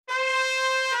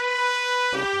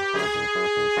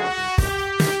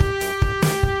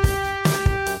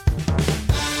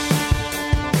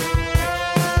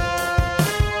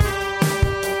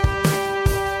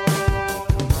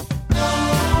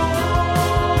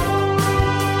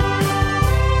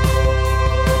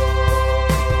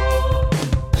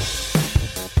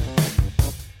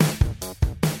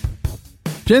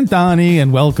Gentani,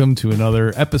 and welcome to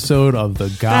another episode of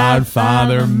the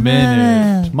Godfather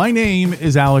Minute. My name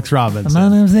is Alex Robinson. My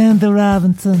name's Andy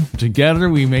Robinson. Together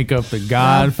we make up the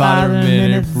Godfather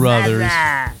Minute brothers,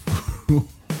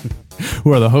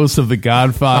 who are the hosts of the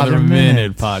Godfather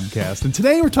Minute podcast. And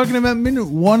today we're talking about minute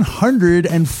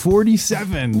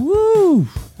 147. Woo!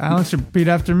 Alex, repeat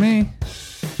after me.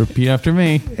 Repeat after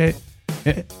me. What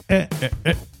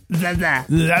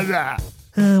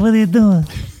are you doing?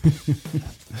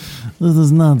 This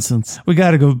is nonsense. We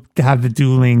got to go have the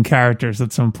dueling characters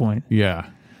at some point. Yeah.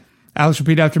 Alex,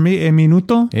 repeat after me. E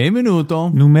minuto.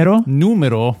 Numero.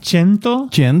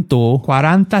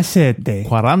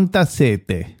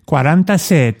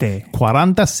 147.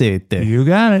 47. You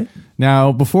got it.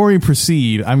 Now, before we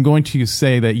proceed, I'm going to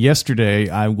say that yesterday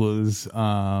I was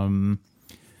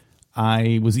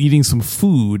eating some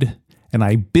food and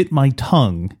I bit my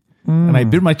tongue. And I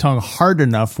bit my tongue hard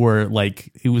enough where,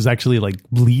 like, it was actually, like,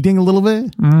 bleeding a little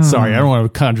bit. Sorry, I don't want to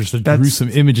conjure such gruesome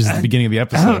images at the beginning of the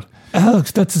episode.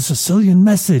 Alex, that's a Sicilian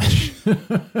message.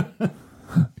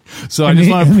 So I just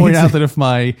want to point out that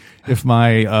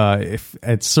if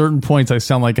at certain points I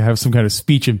sound like I have some kind of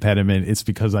speech impediment, it's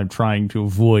because I'm trying to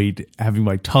avoid having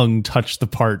my tongue touch the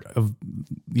part of,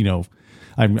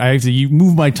 I have to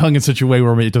move my tongue in such a way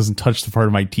where it doesn't touch the part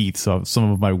of my teeth, so some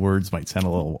of my words might sound a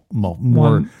little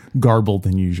more garbled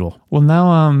than usual. Well,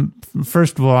 now,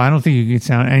 first of all, I don't think you can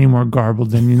sound any more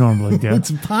garbled than you normally do. It's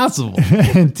impossible.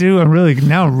 And two, I'm really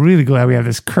glad we have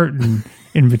this curtain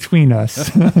in between us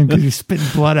because you're spitting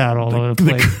blood out all over the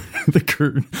place. The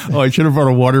curtain. Oh, I should have brought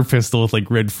a water pistol with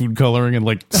like red food coloring and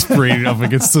like sprayed it up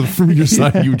against the from your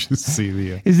side. You would just see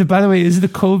the. Is it? By the way, is the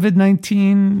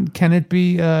COVID-19? Can it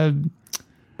be?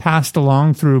 Passed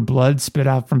along through blood spit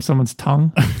out from someone's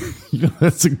tongue?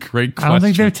 That's a great question. I don't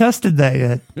think they've tested that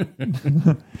yet.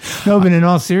 No, but in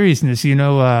all seriousness,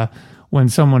 when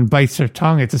someone bites their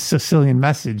tongue, it's a Sicilian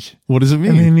message. What does it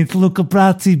mean? It means Luca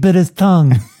Brazzi bit his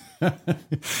tongue.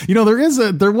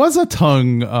 There was a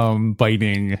tongue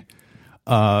biting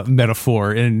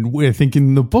metaphor, and I think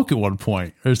in the book at one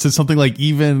point, or it said something like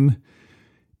even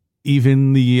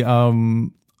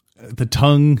the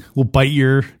tongue will bite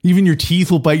your teeth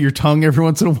will bite your tongue every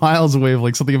once in a while as a way of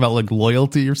like something about like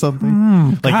loyalty or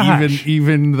something. There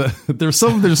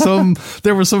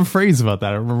was some phrase about that.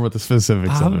 I don't remember what the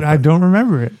specifics of it. I don't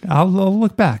remember it. I'll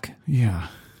look back. Yeah.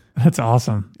 That's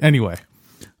awesome. Anyway,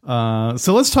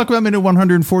 so let's talk about minute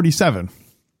 147.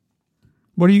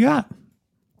 What do you got?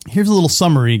 Here's a little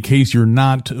summary in case you're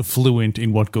not fluent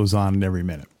in what goes on in every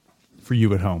minute for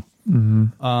you at home.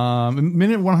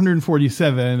 Minute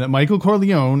 147, Michael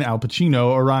Corleone, Al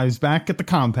Pacino, arrives back at the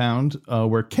compound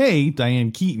where Kay,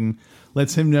 Diane Keaton,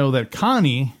 lets him know that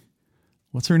Connie,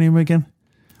 what's her name again?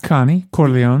 Connie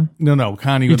Corleone. No,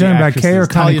 Connie. You're talking about Kay or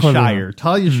Connie Corleone?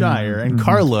 Talia Shire and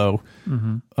Carlo,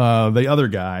 the other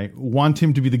guy, want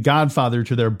him to be the godfather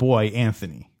to their boy,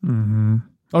 Anthony.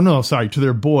 Oh, no, sorry, to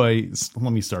their boy.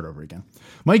 Let me start over again.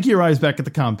 Mikey arrives back at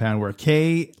the compound where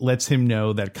Kay lets him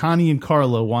know that Connie and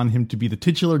Carlo want him to be the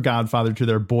titular godfather to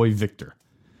their boy, Victor.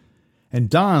 And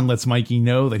Don lets Mikey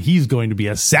know that he's going to be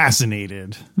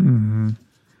assassinated.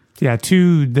 Yeah,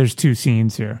 there's two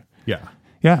scenes here. Yeah.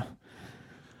 Yeah.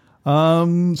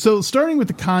 So starting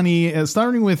with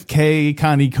Kay,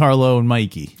 Connie, Carlo, and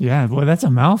Mikey. Yeah, boy, that's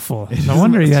a mouthful. No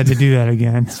wonder you had to do that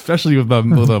again. Especially with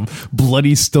a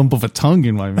bloody stump of a tongue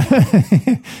in my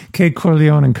mouth. Kay,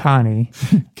 Corleone, and Connie.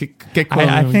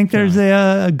 I think there's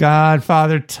a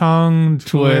Godfather tongue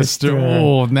twister.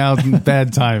 Oh, now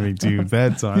bad timing, dude.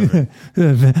 Bad timing.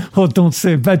 Oh, don't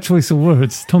say bad choice of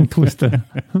words. Tongue twister.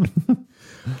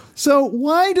 So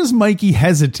why does Mikey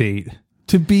hesitate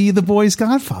to be the boy's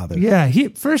godfather? Yeah,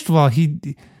 first of all,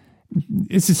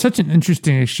 it's such an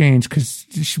interesting exchange because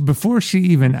before she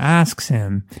even asks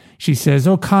him, she says,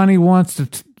 "Oh, Connie wants to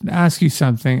ask you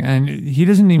something," and he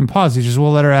doesn't even pause. He just,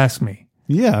 "Well, let her ask me."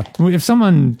 Yeah. If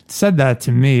someone said that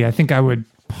to me, I think I would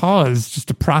pause just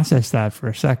to process that for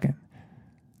a second.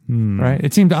 Right?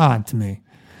 It seemed odd to me,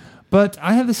 but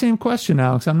I have the same question,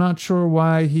 Alex. I'm not sure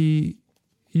why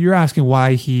You're asking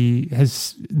why he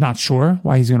has not sure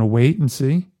why he's going to wait and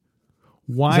see.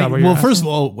 Why? Well, first of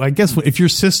all, I guess if your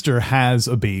sister has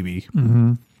a baby,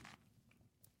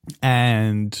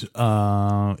 and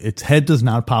its head does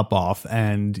not pop off,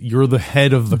 and you're the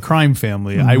head of the crime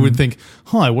family, I would think,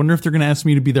 I wonder if they're going to ask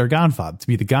me to be their godfather, to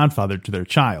be the godfather to their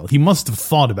child. He must have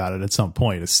thought about it at some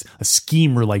point. A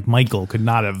schemer like Michael could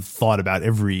not have thought about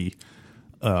every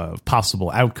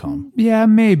possible outcome. Yeah,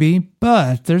 maybe,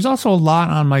 but there's also a lot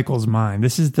on Michael's mind.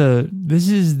 This is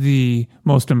the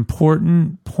most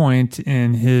important point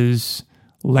in his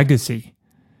legacy.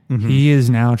 He is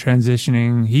now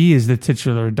transitioning. He is the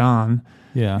titular Don.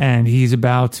 Yeah. And he's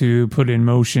about to put in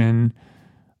motion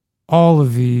all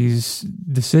of these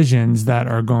decisions that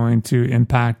are going to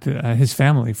impact his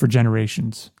family for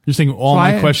generations. You're saying all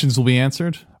my questions will be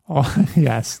answered?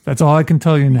 Yes, that's all I can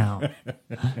tell you now.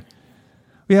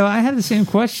 Yeah, I had the same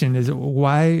question. Is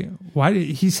why did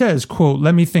he says, quote,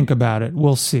 "Let me think about it.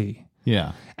 We'll see."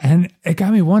 Yeah. And it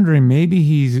got me wondering, maybe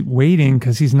he's waiting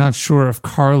because he's not sure if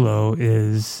Carlo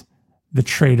is the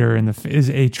traitor is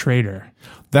a traitor.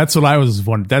 That's what I was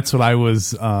wondering. That's what I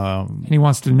was. And he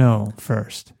wants to know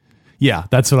first. Yeah,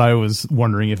 that's what I was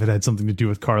wondering, if it had something to do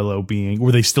with Carlo being.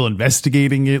 Were they still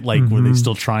investigating it? Like, were they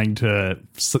still trying to,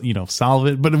 solve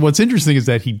it? But what's interesting is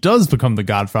that he does become the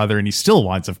Godfather, and he still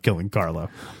winds up killing Carlo.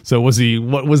 So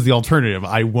what was the alternative?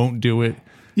 I won't do it.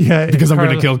 Yeah, because I'm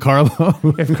going to kill Carlo.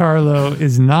 If Carlo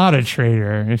is not a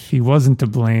traitor, if he wasn't to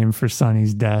blame for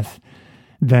Sonny's death,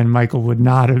 then Michael would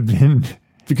not have been.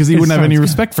 Because he wouldn't have any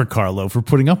respect for Carlo for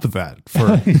putting up with that,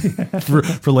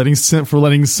 for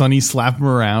letting Sonny slap him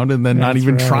around and then not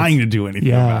even trying to do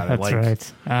anything about it.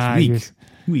 That's right.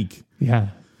 Weak. Yeah.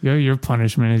 Your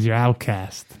punishment is your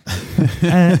outcast.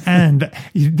 and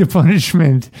the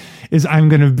punishment is I'm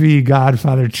going to be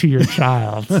godfather to your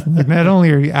child. Like, not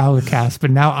only are you outcast, but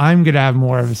now I'm going to have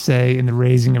more of a say in the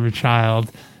raising of a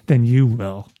child than you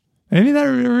will. Maybe that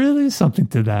really is something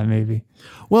to that, maybe.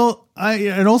 Well,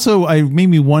 I made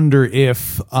me wonder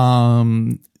if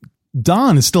Don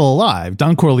is still alive.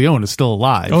 Don Corleone is still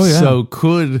alive. Oh, yeah. So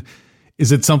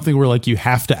is it something where, like, you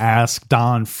have to ask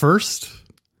Don first?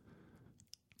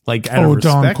 Like, out of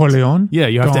respect? Don Corleone? Yeah,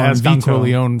 you have to ask Don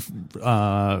Corleone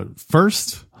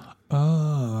first.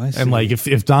 Oh, I see. And, like,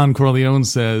 if Don Corleone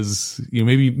says,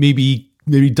 maybe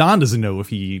Don doesn't know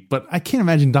but I can't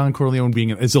imagine Don Corleone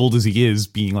being as old as he is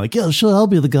being like, yeah, sure, I'll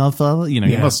be the Godfather. He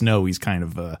must know he's kind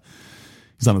of,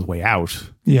 he's on his way out.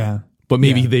 Yeah. But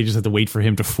maybe they just have to wait for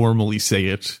him to formally say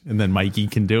it, and then Mikey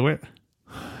can do it.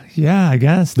 Yeah, I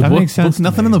guess that makes sense.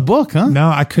 Nothing in the book, huh? No,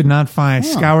 I could not find. I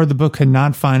scoured the book, could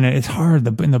not find it. It's hard.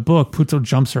 In the book, Puzo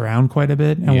jumps around quite a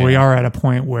bit, and we are at a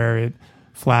point where it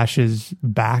flashes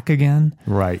back again.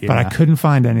 Right. Yeah. But I couldn't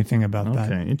find anything about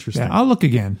that. Okay, interesting. Yeah, I'll look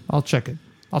again. I'll check it.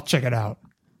 I'll check it out.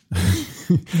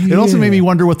 It also made me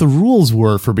wonder what the rules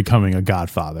were for becoming a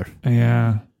Godfather.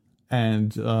 Yeah.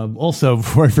 And also,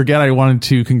 before I forget, I wanted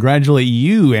to congratulate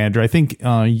you, Andrew. I think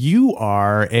you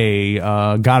are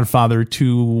a godfather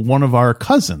to one of our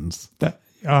cousins.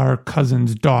 Our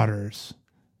cousin's daughters.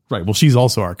 Right. Well, she's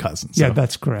also our cousin. So, yeah,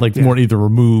 that's correct. Like, more either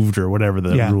removed or whatever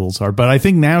the rules are. But I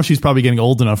think now she's probably getting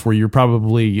old enough where you're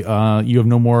probably you have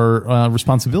no more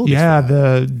responsibilities. Yeah.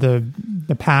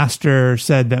 The pastor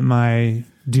said that my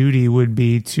duty would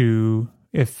be to,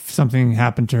 if something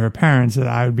happened to her parents, that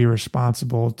I would be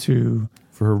responsible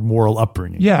for her moral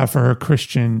upbringing. Yeah, for her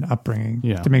Christian upbringing.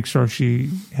 Yeah. To make sure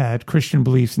she had Christian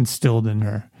beliefs instilled in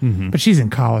her. Mm-hmm. But she's in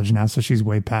college now, so she's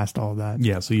way past all that.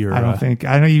 Yeah, so you're... I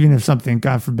don't even if something,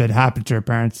 God forbid, happened to her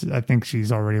parents, I think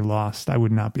she's already lost. I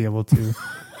would not be able to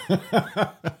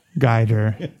guide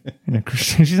her in a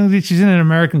Christian. She's in an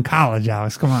American college,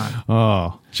 Alex. Come on.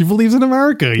 Oh, she believes in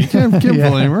America. You can't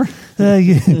blame her.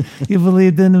 You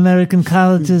believed in American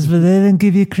colleges, but they didn't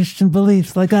give you Christian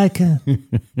beliefs like I can.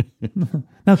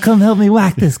 Now come help me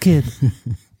whack this kid.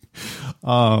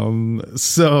 So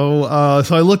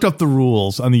I looked up the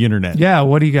rules on the internet. Yeah,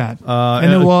 what do you got?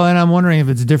 And I'm wondering if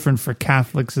it's different for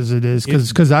Catholics as it is,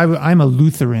 because I'm a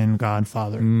Lutheran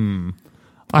godfather.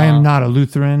 I am not a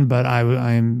Lutheran, but I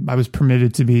was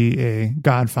permitted to be a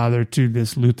godfather to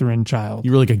this Lutheran child.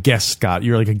 You were like a guest god.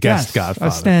 You're like a guest godfather.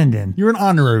 A stand-in. You're an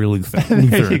honorary Lutheran.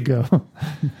 There you go.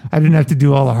 I didn't have to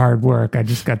do all the hard work. I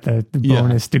just got the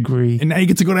bonus degree. And now you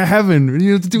get to go to heaven.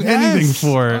 You don't have to do anything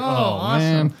for it. Oh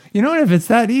awesome. Man. You know what? If it's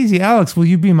that easy, Alex, will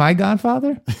you be my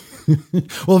godfather?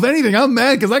 Well, if anything, I'm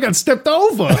mad because I got stepped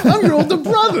over. I'm your older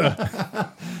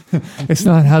brother. It's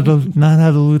not how the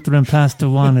Lutheran pastor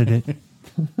wanted it.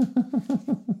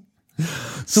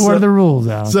 So what are the rules,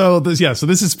 Al? So this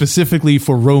is specifically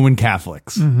for Roman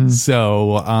Catholics. Mm-hmm.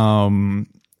 So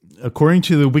according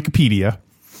to the Wikipedia,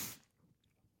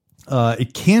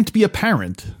 it can't be a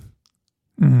parent.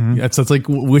 Mm-hmm. That's like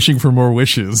wishing for more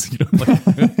wishes.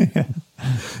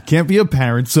 Can't be a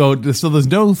parent. So there's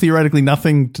no theoretically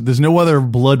nothing. There's no other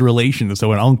blood relation.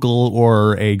 So an uncle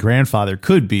or a grandfather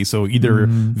could be. So either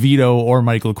Vito or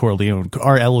Michael Corleone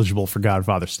are eligible for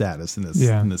Godfather status in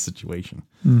this situation.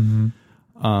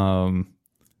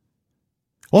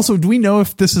 Also, do we know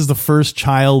if this is the first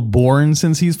child born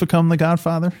since he's become the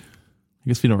Godfather? I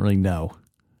guess we don't really know.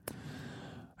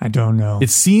 I don't know. It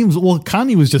seems, well,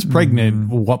 Connie was just pregnant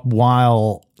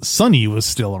while Sonny was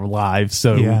still alive.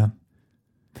 So yeah.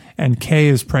 And Kay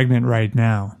is pregnant right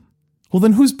now. Well,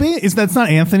 then that's not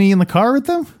Anthony in the car with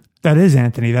them? That is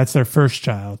Anthony. That's their first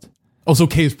child. Oh, so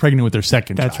Kay is pregnant with their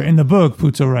second child. That's right. In the book,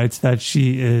 Puzo writes that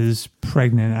she is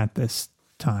pregnant at this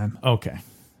time. Okay.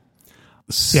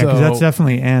 Yeah, because that's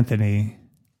definitely Anthony.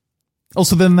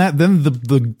 Also, then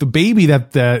the baby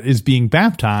that is being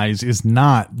baptized is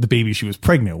not the baby she was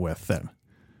pregnant with. Then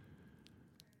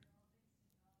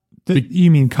you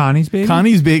mean Connie's baby?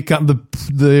 Connie's baby,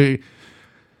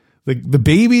 the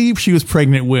baby she was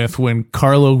pregnant with when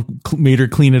Carlo made her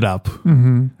clean it up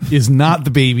is not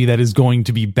the baby that is going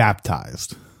to be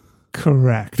baptized.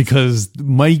 Correct. Because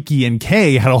Mikey and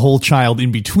Kay had a whole child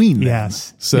in between them.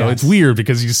 Yes. So it's weird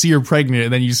because you see her pregnant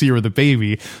and then you see her with a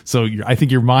baby. So I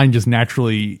think your mind just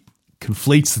naturally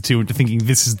conflates the two into thinking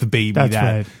this is the baby. That's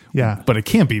right. Yeah. But it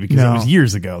can't be because it was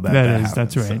years ago that happened.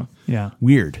 That's right. So, yeah.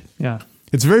 Weird. Yeah.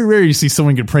 It's very rare you see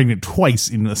someone get pregnant twice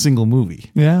in a single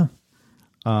movie. Yeah.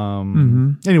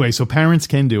 Anyway, so parents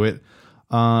can do it.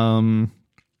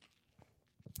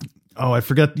 Oh, I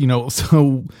forgot,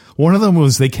 so one of them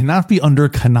was they cannot be under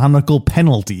canonical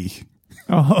penalty.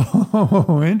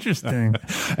 Oh, interesting.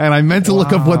 And I meant to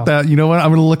look up what that, I'm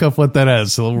going to look up what that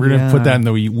is. So we're going to put that in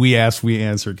the we ask, we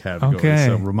answer category. Okay.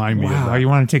 So remind me of that. You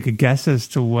want to take a guess as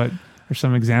to what are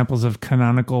some examples of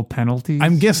canonical penalties?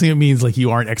 I'm guessing it means like you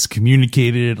aren't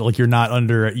excommunicated, like you're not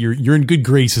you're in good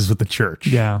graces with the church.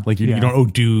 Yeah. Like you don't owe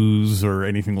dues or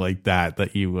anything like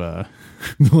that you,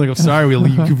 like, I'm sorry,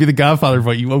 you could be the Godfather,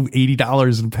 but you owe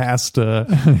 $80 in past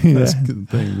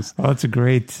things. Well, it's a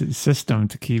great system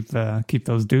to keep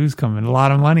those dues coming. A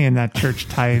lot of money in that church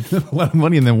tithe. A lot of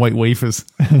money in them white wafers.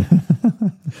 You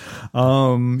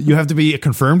have to be a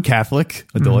confirmed Catholic,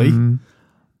 a doy.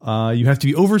 You have to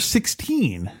be over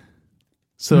 16.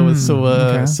 So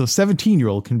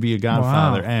 17-year-old can be a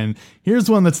Godfather. Wow. And here's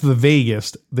one that's the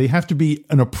vaguest. They have to be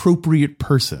an appropriate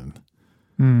person.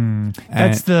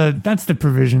 That's the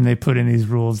provision they put in these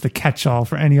rules, the catch-all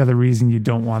for any other reason you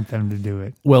don't want them to do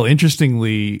it. Well,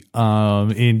 interestingly,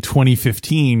 in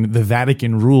 2015, the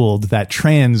Vatican ruled that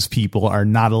trans people are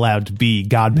not allowed to be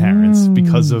godparents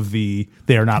because of they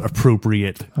are not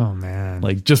appropriate. Oh man!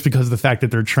 Like just because of the fact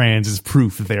that they're trans is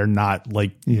proof that they are not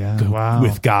with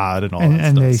God and all that stuff.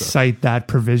 And they cite that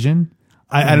provision.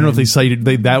 I don't know if they cited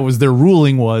that was their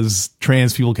ruling was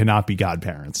trans people cannot be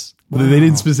godparents. Wow. They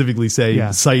didn't specifically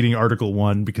say citing Article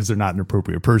 1 because they're not an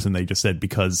appropriate person. They just said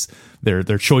because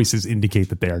their choices indicate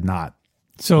that they are not.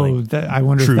 So I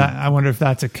wonder if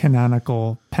that's a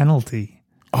canonical penalty.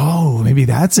 Oh, maybe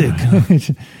that's it.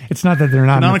 It's not that they're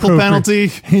not canonical penalty.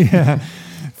 Yeah.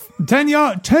 10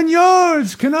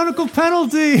 yards, canonical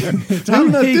penalty.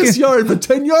 Not this yard, but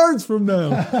 10 yards from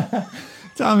now.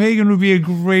 Tom Hagen would be a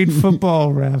great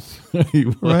football ref,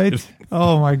 right?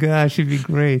 Oh my gosh, he'd be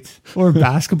great. Or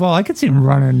basketball. I could see him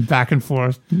running back and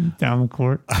forth down the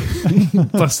court.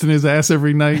 Busting his ass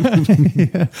every night.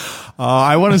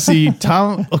 I want to see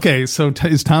Tom. Okay, so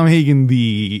is Tom Hagen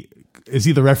is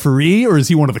he the referee or is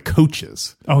he one of the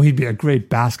coaches? Oh, he'd be a great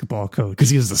basketball coach. Because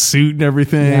he has the suit and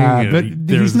everything. Yeah, but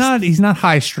he's not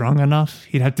high strung enough.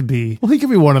 He'd have to be. Well, he could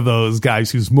be one of those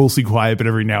guys who's mostly quiet, but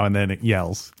every now and then it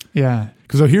yells. Yeah.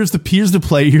 So here's the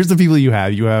play. Here's the people you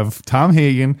have. You have Tom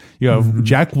Hagen, you have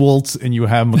Jack Woltz, and you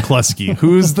have McCluskey.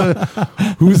 Who's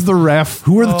the ref?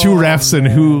 Who are the two refs, and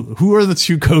who are the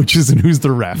two coaches, and who's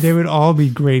the ref? They would all be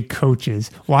great coaches.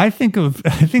 Well, I think of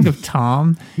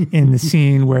Tom in the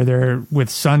scene where they're with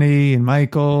Sonny and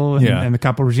Michael and the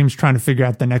couple regimes trying to figure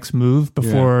out the next move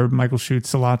before Michael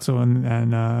shoots Salazzo and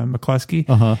McCluskey.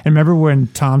 And remember when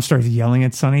Tom starts yelling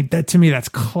at Sonny? That to me, that's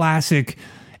classic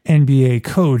NBA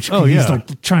coach. Oh, he's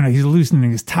he's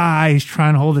loosening his tie. He's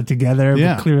trying to hold it together,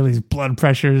 but clearly his blood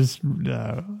pressure's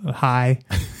high.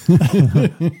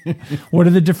 What are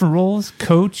the different roles?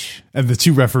 Coach and the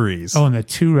two referees. Oh, and the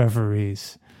two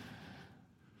referees.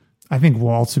 I think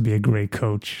Waltz would be a great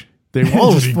coach. They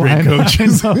all would be great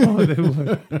coaches. They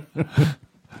would.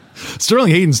 Sterling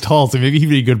Hayden's tall, so maybe he'd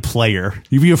be a good player.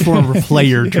 He'd be a former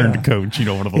player turned coach.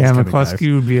 One of those. Yeah,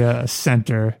 McCluskey would be a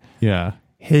center. Yeah.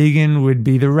 Hagen would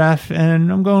be the ref,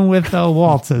 and I'm going with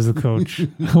Waltz as the coach.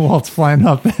 Waltz flying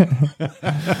up.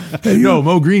 No,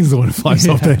 Mo Green's the one who flies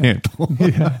off the handle.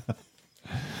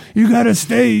 You got to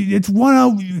stay. It's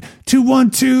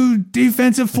 2-1-2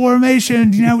 defensive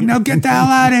formation. Now get the hell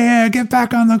out of here. Get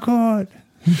back on the court.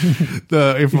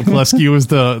 If McCluskey was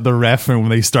the ref, and when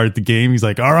they start the game, he's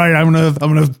like, "All right, I'm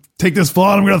gonna take this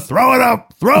ball and I'm gonna throw it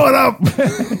up, I'm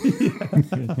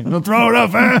gonna throw it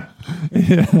up."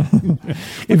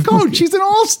 If coach, he's an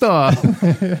all-star.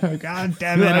 God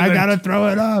damn it, I gotta throw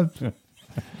it up.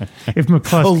 If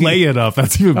McCluskey, lay it up.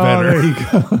 That's even better. There you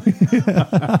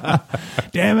go.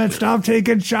 Damn it! Stop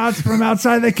taking shots from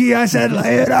outside the key. I said,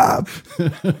 lay it up.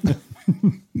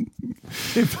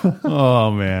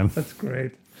 Oh man, that's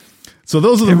great. So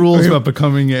those are the rules about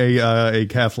becoming a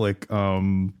Catholic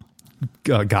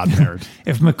godparent.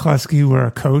 If McCluskey were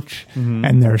a coach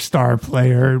and their star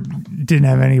player didn't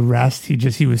have any rest,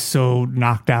 he was so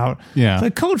knocked out. Yeah, it's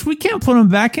like, coach, we can't put him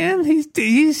back in. He's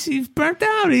burnt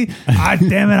out.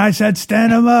 Damn it! I said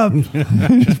stand him up.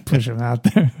 Just push him out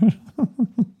there.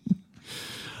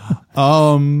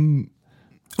 What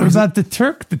about the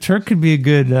Turk? The Turk could be a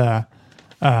good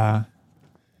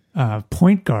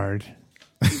point guard.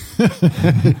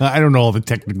 I don't know all the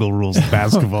technical rules of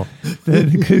basketball.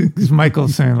 Because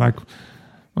Michael's saying like,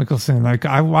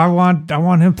 I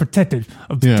want him protected.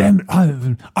 Damn it,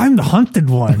 I'm the hunted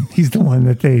one. He's the one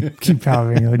that they keep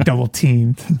having double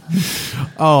teamed.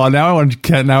 Oh, now I want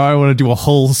to do a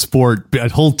whole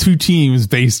two teams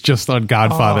based just on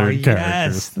Godfather characters.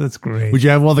 Yes, that's great. Would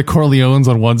you have all the Corleones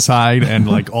on one side and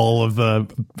like all of the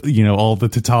all the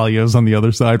Tatalios on the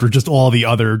other side, or just all the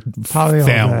other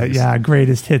families?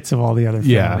 Greatest hits of all the other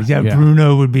families. Yeah.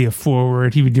 Bruno would be a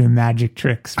forward. He would do magic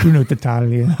tricks. Bruno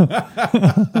Tattaglia.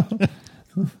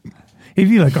 He'd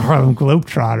be like a Harlem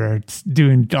Globetrotter,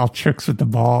 doing all tricks with the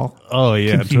ball. Oh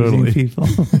yeah, confusing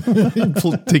totally.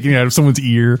 People taking it out of someone's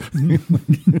ear.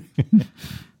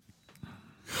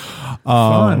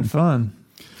 Fun.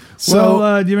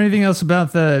 So, do you have anything else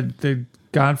about the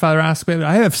Godfather aspect?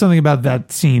 I have something about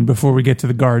that scene before we get to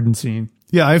the garden scene.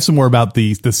 Yeah, I have some more about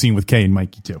the scene with Kay and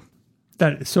Mikey too.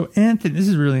 So Anthony, this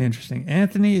is really interesting.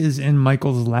 Anthony is in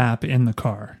Michael's lap in the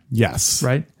car. Yes.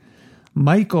 Right?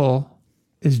 Michael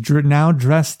is now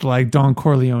dressed like Don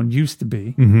Corleone used to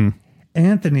be. Mm-hmm.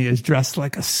 Anthony is dressed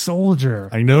like a soldier.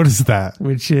 I noticed that.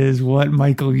 Which is what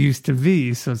Michael used to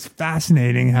be. So it's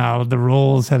fascinating how the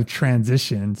roles have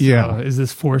transitioned. So yeah. Is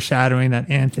this foreshadowing that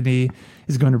Anthony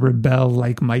is going to rebel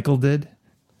like Michael did?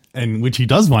 And which he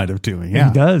does wind up doing. Yeah.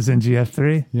 He does in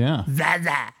GF3. Yeah.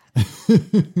 Zaza.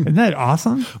 Isn't that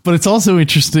awesome? But it's also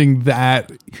interesting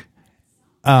that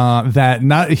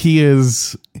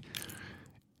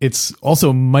it's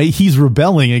also he's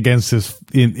rebelling against his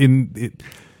him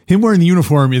wearing the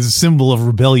uniform is a symbol of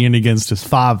rebellion against his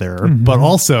father, but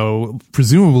also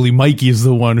presumably Mikey is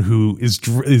the one who is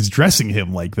dressing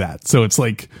him like that. So it's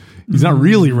like he's not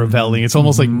really rebelling. It's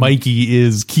almost like Mikey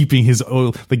is keeping his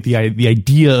own, like the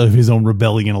idea of his own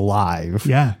rebellion alive.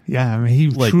 Yeah. I mean, he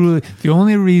truly, the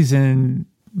only reason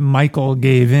Michael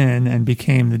gave in and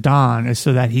became the Don is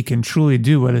so that he can truly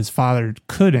do what his father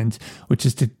couldn't, which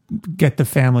is to get the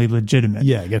family legitimate.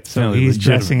 Yeah, get the family legitimate. So he's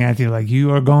dressing Anthony like,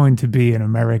 you are going to be an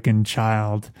American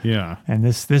child. Yeah. And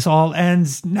this all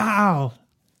ends now.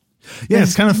 Yeah,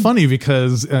 it's kind of funny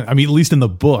because, I mean, at least in the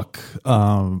book,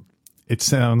 it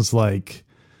sounds like,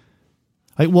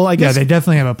 I guess. Yeah, they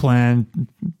definitely have a plan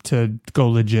to go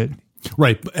legit.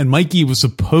 Right. And Mikey was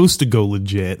supposed to go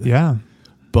legit. Yeah.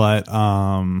 But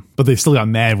they still got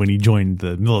mad when he joined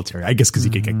the military. I guess because he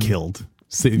could get killed.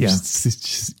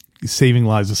 Saving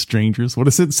lives of strangers. What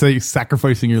does it say?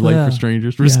 Sacrificing your life for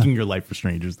strangers, risking your life for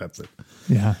strangers. That's it.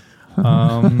 Yeah.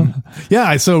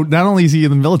 Yeah. So not only is he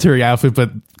in the military outfit,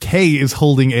 but Kay is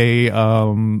holding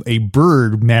a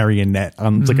bird marionette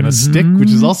on like on a stick,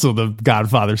 which is also the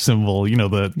Godfather symbol. You know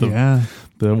the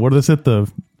what is it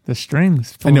the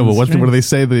strings? I know, but what do they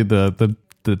say the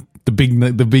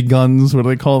big guns? What do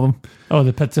they call them? Oh,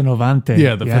 the Pezzonovante.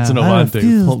 Yeah, the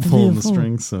Pezzonovante pulling the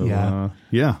strings. So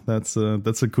that's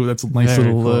a cool. That's a nice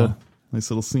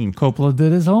little scene. Coppola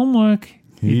did his homework.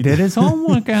 He did his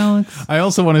homework, Alex. I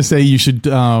also want to say you should,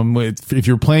 if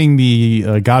you're playing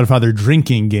the Godfather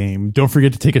drinking game, don't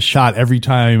forget to take a shot every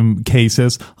time Kay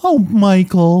says, "Oh,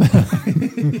 Michael."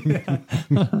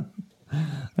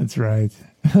 That's right.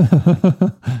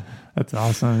 That's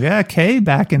awesome. Yeah, Kay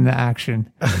back in the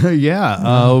action.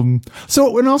 Yeah.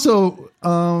 So, and also,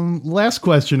 last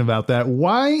question about that: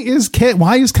 why is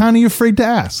Connie afraid to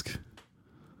ask?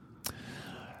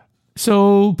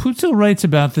 So Puzo writes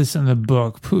about this in the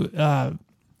book.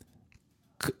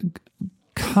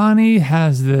 Connie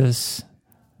has this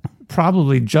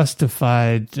probably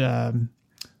justified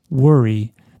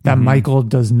worry that Michael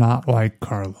does not like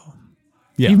Carlo.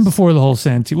 Yes. Even before the whole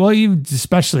Santino. Well, even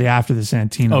especially after the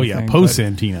Santino. Oh, yeah. thing, Post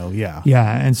Santino. Yeah.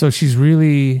 Yeah. And so she's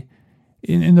really,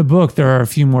 in the book, there are a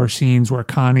few more scenes where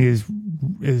Connie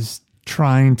is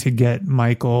trying to get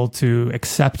Michael to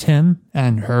accept him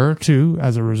and her too,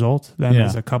 as a result, them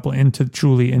as a couple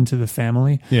truly into the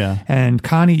family. Yeah. And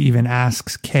Connie even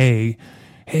asks Kay,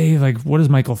 hey, like, what does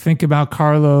Michael think about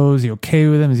Carlo? Is he okay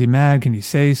with him? Is he mad? Can he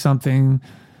say something?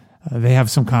 They have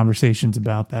some conversations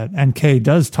about that. And Kay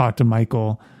does talk to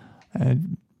Michael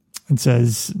and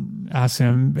asks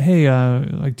him, hey,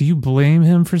 like, do you blame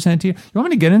him for Santino? You want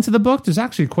me to get into the book? There's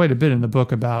actually quite a bit in the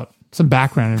book about some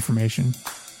background information.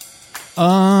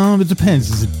 It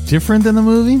depends. Is it different than the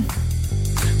movie?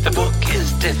 The book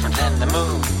is different than the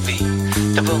movie.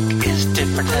 The book is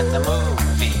different than the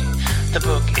movie. The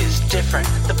book is different.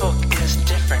 The book is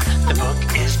different. The book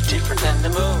is different than the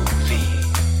movie.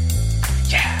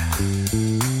 Yeah.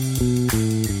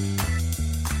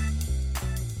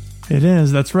 It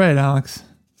is. That's right, Alex.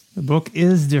 The book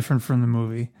is different from the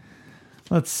movie.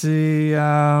 Let's see.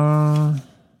 Yeah.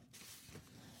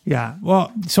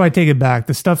 Well, so I take it back.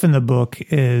 The stuff in the book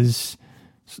is,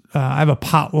 I have a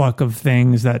potluck of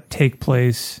things that take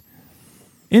place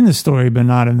in the story, but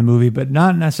not in the movie, but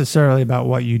not necessarily about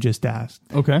what you just asked.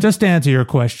 Okay. Just to answer your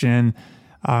question,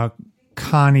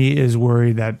 Connie is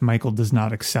worried that Michael does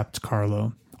not accept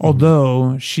Carlo,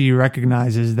 although she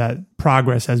recognizes that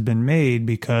progress has been made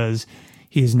because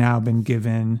he's now been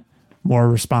given more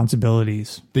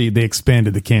responsibilities. They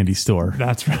expanded the candy store.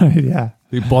 That's right, yeah.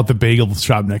 They bought the bagel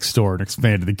shop next door and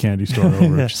expanded the candy store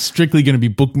over. Yeah. It's strictly going to be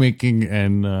bookmaking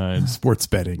and sports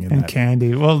betting And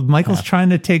candy. Well, Michael's trying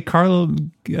to take Carlo,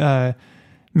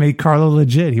 make Carlo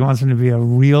legit. He wants him to be a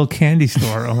real candy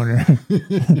store owner.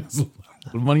 There's a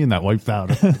lot of money in that white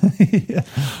powder.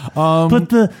 Put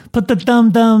the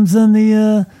dum-dums and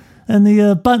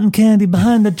the button candy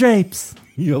behind the drapes.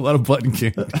 You got a lot of button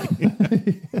candy.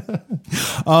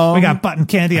 We got button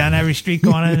candy on every street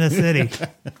corner in the city.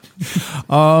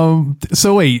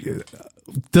 So wait,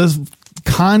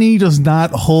 Connie does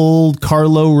not hold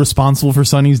Carlo responsible for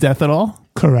Sonny's death at all?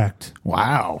 Correct.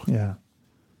 Wow. Yeah.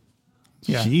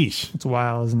 Sheesh. It's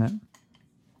wild, isn't it?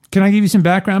 Can I give you some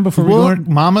background before we go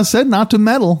on? Mama said not to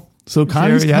meddle. So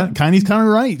Connie's kind of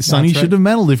right. Sonny should have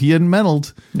meddled if he hadn't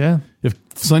meddled. Yeah. If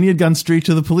Sonny had gone straight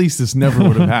to the police, this never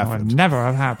would have happened. Would never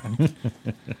have happened.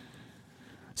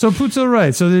 So Puzo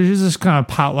writes, so there's this kind of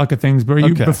potluck of things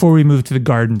before we move to the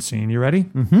garden scene. You ready?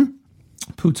 Mm-hmm.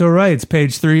 Puzo writes,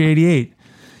 page 388.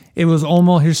 It was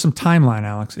almost, here's some timeline,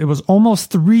 Alex. It was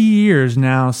almost 3 years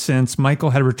now since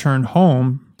Michael had returned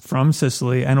home from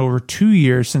Sicily and over 2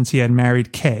 years since he had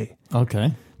married Kay.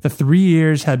 Okay. The 3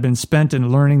 years had been spent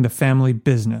in learning the family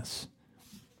business.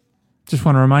 Just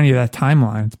want to remind you of that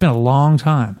timeline. It's been a long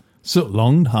time. So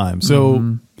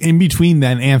in between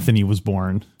then, Anthony was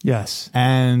born. Yes.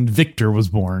 And Victor was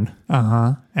born.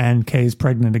 And Kay's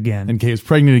pregnant again.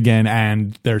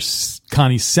 And there's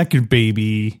Connie's second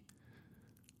baby. Do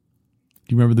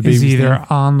you remember the baby? Is either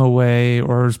on the way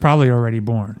or is probably already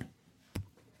born.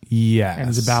 Yes. And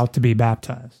is about to be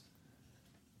baptized.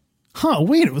 Huh,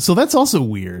 wait. So that's also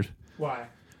weird. Why?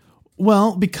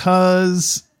 Well,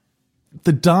 because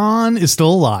the Don is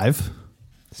still alive.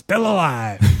 Still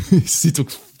alive. He took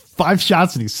 5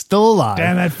 shots and he's still alive.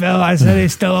 Damn it, Phil. I said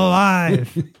he's still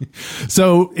alive.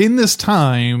 So in this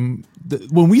time,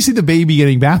 when we see the baby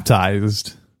getting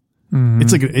baptized,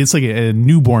 it's like a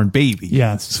newborn baby.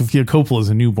 Yes. Sophia Coppola is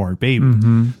a newborn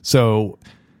baby. So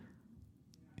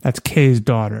that's Kay's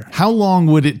daughter. How long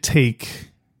would it take?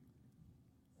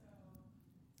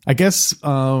 I guess,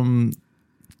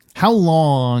 how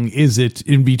long is it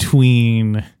in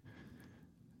between?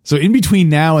 So in between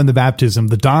now and the baptism,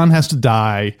 the Don has to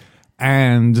die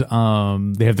and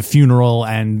they have the funeral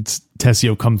and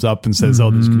Tessio comes up and says, oh,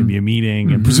 there's going to be a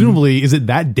meeting. And presumably, is it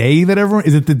that day that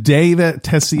is it the day that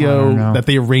Tessio, that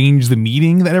they arrange the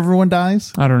meeting that everyone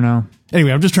dies? I don't know.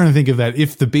 Anyway, I'm just trying to think of that.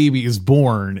 If the baby is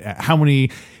born, how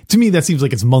many, to me, that seems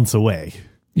like it's months away.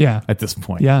 Yeah. At this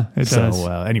point. Yeah, it does.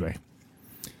 So anyway.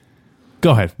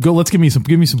 Go ahead. Let's give me some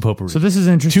potpourri. So this is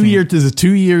interesting. 2 years. This is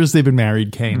 2 years they've been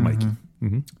married, Kay and Mikey.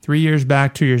 3 years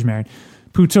back, 2 years married.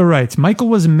 Puzo writes, Michael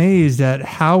was amazed at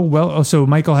how well. So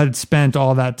Michael had spent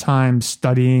all that time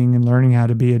studying and learning how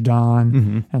to be a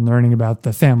Don and learning about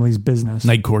the family's business.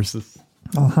 Night courses.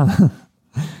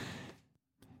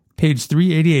 Page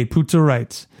 388. Puzo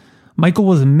writes, Michael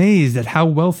was amazed at how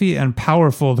wealthy and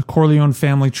powerful the Corleone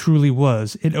family truly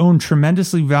was. It owned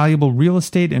tremendously valuable real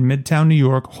estate in Midtown New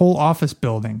York, whole office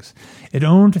buildings. It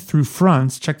owned through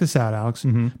fronts, check this out, Alex,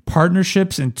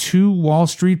 partnerships in 2 Wall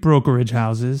Street brokerage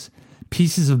houses,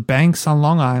 pieces of banks on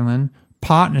Long Island,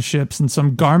 partnerships and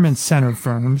some garment center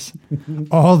firms.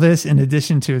 All this in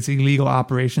addition to its illegal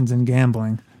operations and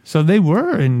gambling. So they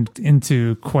were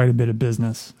into quite a bit of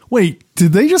business. Wait,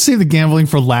 did they just say the gambling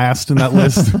for last in that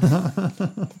list?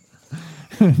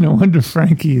 No wonder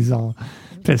Frankie's all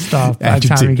pissed off by the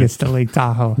time he gets to Lake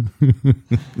Tahoe.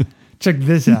 Check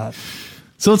this out.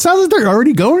 So it sounds like they're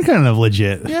already going kind of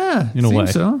legit. Yeah, in a way.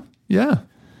 So, yeah.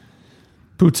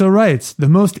 Puzo writes, the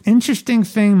most interesting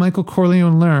thing Michael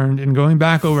Corleone learned in going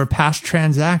back over past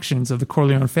transactions of the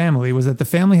Corleone family was that the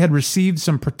family had received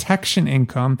some protection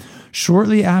income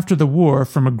shortly after the war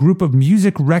from a group of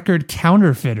music record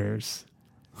counterfeiters.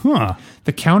 Huh.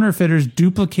 The counterfeiters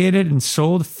duplicated and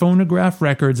sold phonograph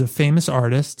records of famous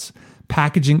artists,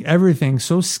 packaging everything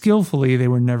so skillfully they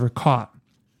were never caught.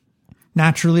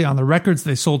 Naturally, on the records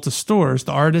they sold to stores,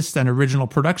 the artist and original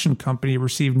production company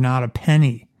received not a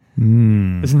penny.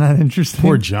 Isn't that interesting?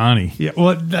 Poor Johnny. Yeah,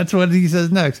 well, that's what he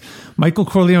says next. Michael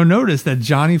Corleone noticed that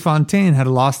Johnny Fontaine had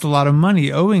lost a lot of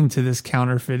money owing to this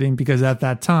counterfeiting because at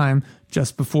that time,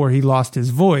 just before he lost his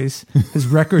voice, his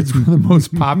records were the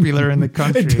most popular in the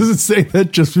country. It doesn't say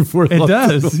that just before he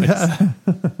lost his voice. Yeah.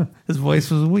 His voice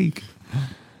was weak.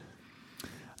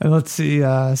 And let's see.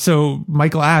 So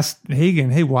Michael asked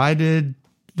Hagen, "Hey, why did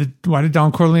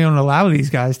Don Corleone allow these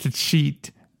guys to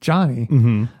cheat Johnny?"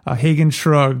 Hagen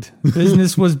shrugged.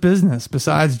 Business was business.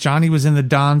 Besides, Johnny was in the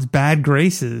Don's bad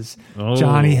graces.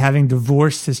 Johnny having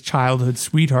divorced his childhood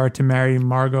sweetheart to marry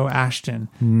Margot Ashton.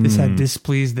 This had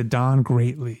displeased the Don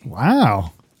greatly.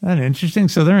 Wow. Isn't that interesting?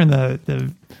 So they're in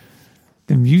the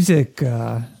music,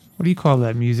 what do you call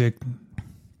that music?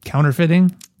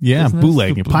 Counterfeiting? Yeah, business?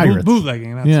 bootlegging, pirates.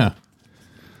 Bootlegging, that's Yeah. it.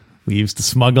 We used to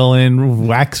smuggle in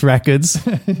wax records.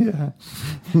 Yeah.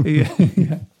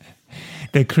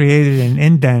 They created an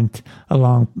indent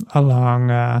along.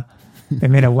 They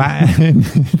made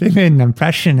they made an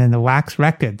impression in the wax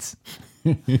records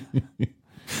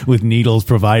With needles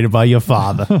provided by your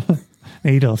father.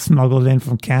 Needles smuggled in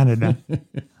from Canada.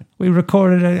 We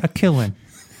recorded a killing.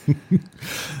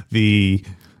 The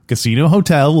casino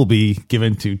hotel will be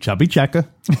given to Chubby Checker.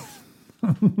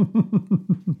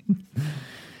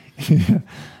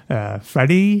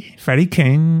 Freddie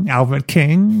King, Albert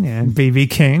King, and B.B.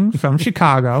 King from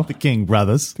Chicago. The King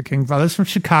brothers. The King brothers from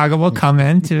Chicago will come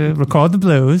in to record the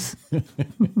blues.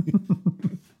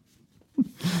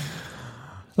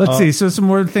 Let's see. So some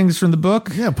more things from the book.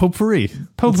 Yeah, potpourri.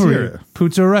 Potpourri.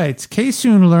 Puzo writes, Kay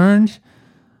soon learned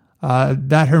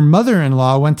that her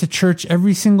mother-in-law went to church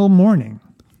every single morning.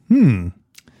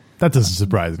 That doesn't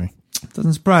surprise me.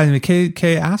 Doesn't surprise me.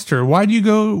 Kay asked her, why do you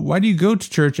go to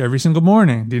church every single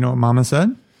morning? Do you know what Mama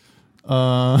said?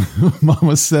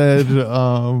 Mama said,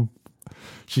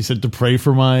 she said to pray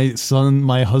for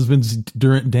my husband's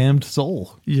damned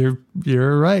soul.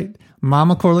 You're right.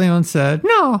 Mama Corleone said,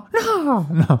 no.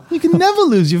 You can never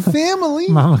lose your family.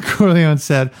 Mama Corleone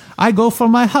said, I go for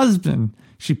my husband.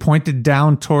 She pointed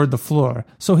down toward the floor.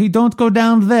 So he don't go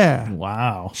down there.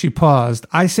 Wow. She paused.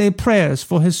 I say prayers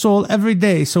for his soul every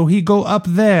day, so he go up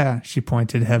there. She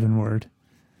pointed heavenward.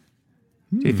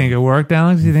 Do you think it worked,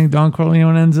 Alex? Do you think Don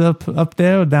Corleone ends up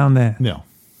there or down there? No.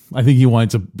 I think he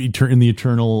winds up in the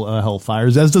eternal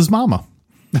hellfires, as does Mama.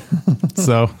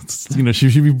 So, she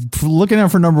should be looking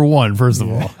out for number one, first of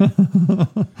all.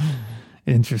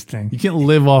 Interesting. You can't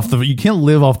live off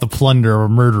the plunder of a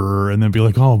murderer and then be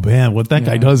like, oh man, what that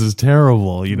guy does is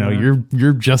terrible.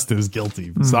 You're just as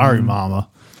guilty. Sorry, Mama.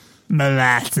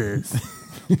 Molasses.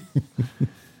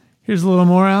 Here's a little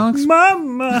more, Alex.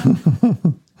 Mama.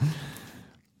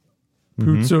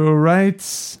 Puzo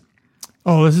writes,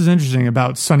 oh, this is interesting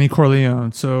about Sonny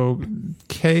Corleone. So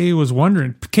Kay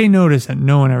noticed that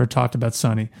no one ever talked about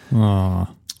Sonny.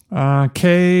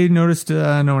 Kay noticed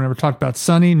no one ever talked about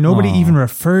Sonny. Nobody even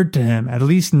referred to him, at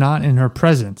least not in her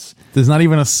presence. There's not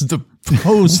even a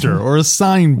poster or a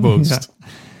signpost. Yeah.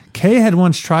 Kay had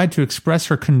once tried to express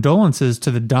her condolences to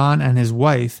the Don and his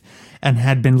wife and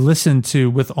had been listened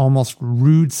to with almost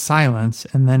rude silence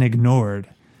and then ignored.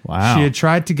 Wow. She had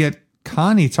tried to get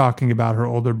Connie talking about her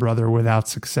older brother without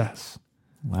success.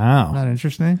 Wow. Isn't that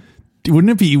interesting?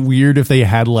 Wouldn't it be weird if they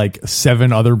had like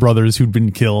 7 other brothers who'd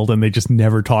been killed and they just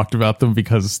never talked about them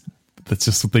because that's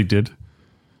just what they did?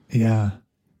 Yeah.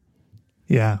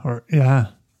 Yeah.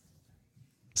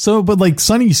 So, but like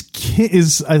Sonny's kid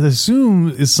I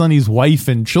assume Sonny's wife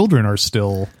and children are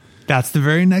still. That's the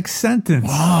very next sentence.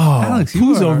 Wow. Alex,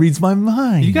 Puzo reads my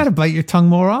mind. You got to bite your tongue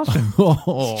more often.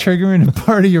 It's triggering a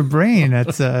part of your brain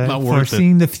that's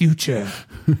foreseeing the future.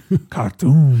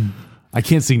 Cartoon. I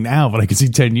can't see now, but I can see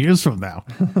 10 years from now.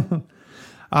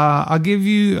 I'll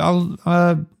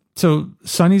So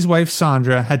Sonny's wife,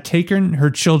 Sandra, had taken her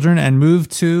children and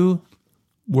moved to,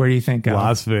 where do you think, Alex?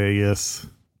 Las Vegas.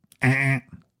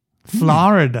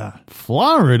 Florida.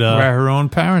 Florida. Where her own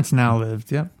parents now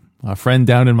lived. Yep. A friend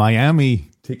down in Miami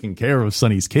taking care of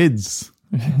Sonny's kids.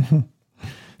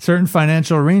 Certain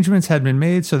financial arrangements had been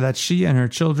made so that she and her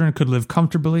children could live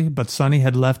comfortably, but Sonny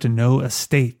had left no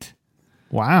estate.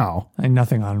 Wow. And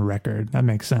nothing on record. That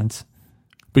makes sense.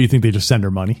 But you think they just send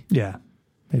her money? Yeah.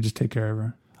 They just take care of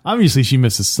her. Obviously, she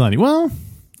misses Sonny. Well,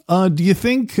 do you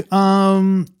think, is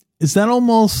that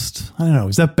almost, I don't know,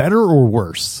 is that better or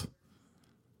worse?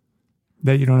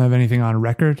 That you don't have anything on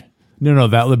record? No,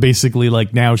 that basically,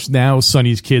 like, now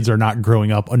Sonny's kids are not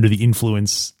growing up under the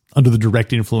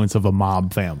direct influence of a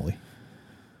mob family.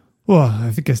 Well,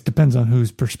 I think it depends on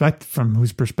from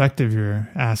whose perspective you're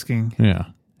asking. Yeah.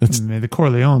 I mean, the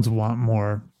Corleones want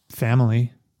more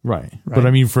family. Right. But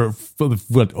I mean, for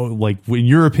like, in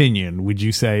your opinion, would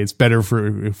you say it's better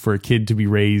for a kid to be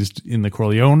raised in the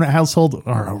Corleone household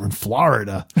or in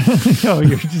Florida? No,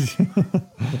 you're just,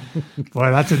 boy,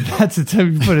 that's a tough,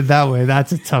 you put it that way.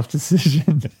 That's a tough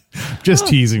decision. Just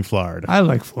teasing Florida. I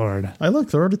like Florida. I like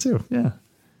Florida too. Yeah.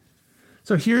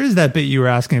 So here is that bit you were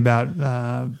asking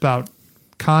about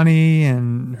Connie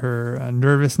and her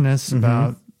nervousness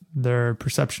about their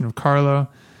perception of Carlo.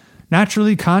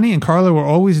 Naturally, Connie and Carlo were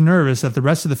always nervous that the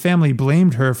rest of the family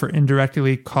blamed her for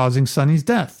indirectly causing Sonny's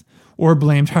death, or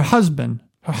blamed her husband.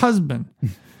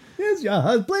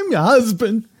 Yes, blame your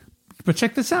husband. But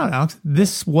check this out, Alex.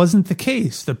 This wasn't the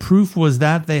case. The proof was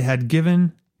that they had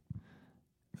given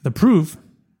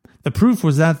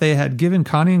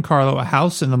Connie and Carlo a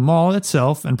house in the mall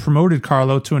itself and promoted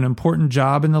Carlo to an important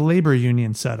job in the labor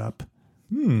union setup.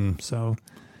 So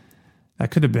that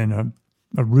could have been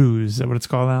a ruse. Is that what it's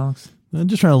called, Alex? I'm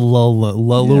just trying to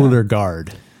lower their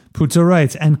guard. Puzo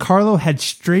writes, and Carlo had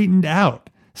straightened out,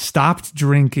 stopped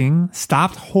drinking,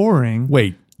 stopped whoring.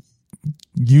 Wait,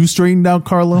 you straightened out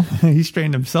Carlo? He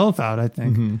straightened himself out, I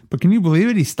think. But can you believe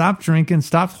it? He stopped drinking,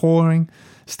 stopped whoring,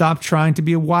 stopped trying to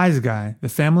be a wise guy. The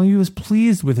family was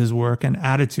pleased with his work and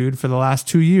attitude for the last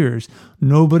 2 years.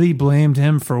 Nobody blamed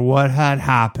him for what had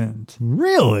happened.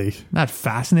 Really? Isn't that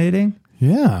fascinating?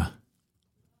 Yeah.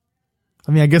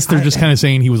 I mean, I guess they're just kind of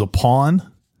saying he was a pawn.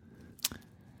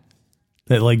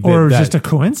 That like, or just a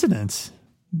coincidence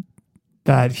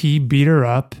that he beat her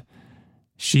up.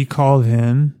 She called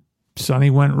him.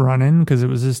 Sonny went running because it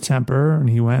was his temper,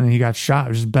 and he went and he got shot. It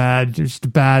was just a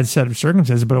bad set of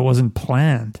circumstances, but it wasn't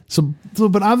planned.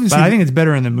 But obviously, I think it's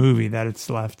better in the movie that it's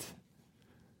left.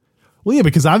 Well, yeah,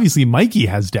 because obviously Mikey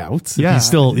has doubts. Yeah, he's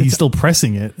still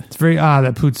pressing it. It's very odd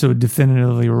that Puzo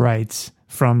definitively writes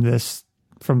from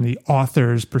the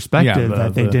author's perspective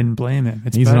that they didn't blame him.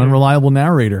 He's an unreliable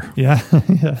narrator. Yeah.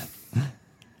 Yeah.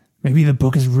 Maybe the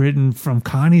book is written from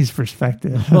Connie's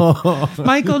perspective.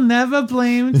 Michael never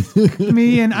blamed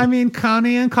Connie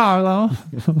and Carlo.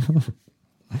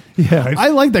 Yeah. I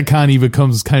like that Connie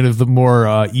becomes kind of the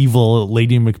more evil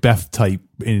Lady Macbeth type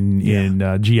in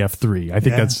GF3. I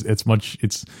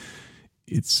think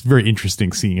it's very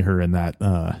interesting seeing her in that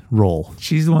role.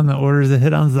 She's the one that orders a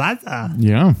hit on Zaza.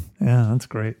 Yeah. Yeah, that's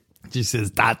great. She says,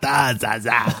 "Tata,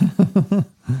 Zaza."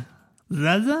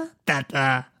 Zaza?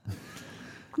 Tata.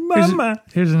 Mama.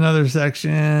 Here's another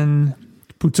section.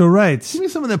 Puzo writes. Give me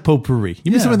some of that potpourri.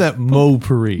 Give me some of that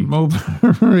mo-pourri.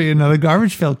 Mo-pourri. Another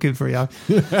garbage pail kid for you.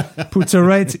 Puzo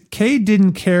writes, Kay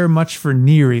didn't care much for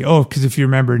Neri. Oh, because if you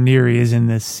remember, Neri is in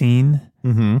this scene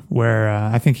where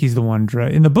I think he's the one.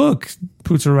 In the book,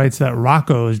 Puzo writes that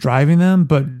Rocco is driving them,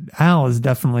 but Al is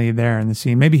definitely there in the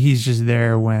scene. Maybe he's just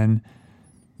there when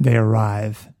they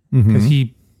arrive because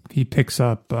he picks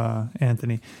up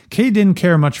Anthony. Kay didn't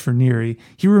care much for Neri.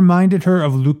 He reminded her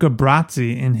of Luca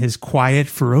Brasi in his quiet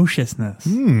ferociousness.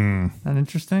 Isn't that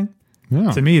interesting?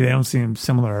 Yeah. To me, they don't seem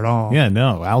similar at all. Yeah,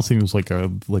 no. Al seems like a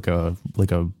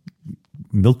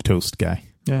milquetoast guy.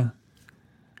 Yeah.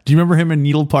 Do you remember him in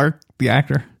Needle Park, the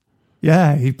actor?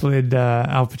 Yeah, he played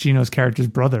Al Pacino's character's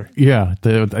brother. Yeah,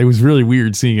 it was really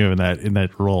weird seeing him in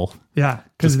that role. Yeah,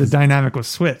 because the dynamic was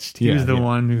switched. He was the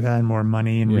one who had more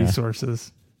money and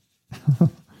resources.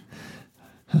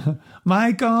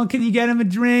 Michael, can you get him a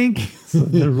drink? So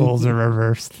the roles are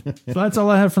reversed. So that's all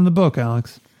I have from the book,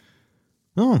 Alex.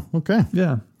 Oh, okay.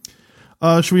 Yeah.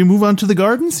 Should we move on to the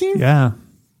garden scene? Yeah.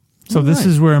 So this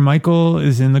is where Michael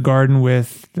is in the garden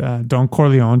with Don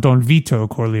Vito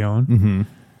Corleone.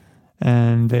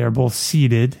 And they are both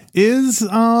seated.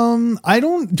 Do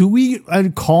we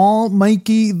call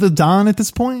Mikey the Don at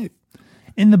this point?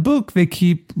 In the book, they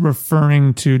keep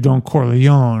referring to Don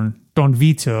Corleone, Don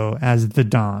Vito, as the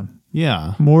Don.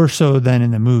 Yeah. More so than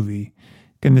in the movie.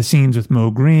 in the scenes with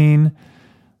Mo Green.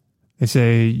 They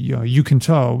say, you can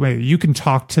talk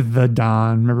to the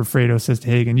Don. Remember, Fredo says to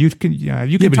Hagen, you can talk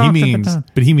to the Don.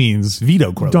 But he means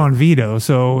Vito Corleone. Don Vito.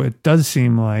 So it does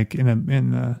seem like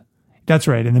that's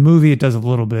right. In the movie, it does a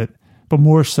little bit, but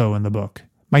more so in the book.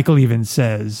 Michael even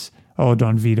says, "Oh,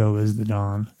 Don Vito is the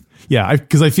Don." Yeah,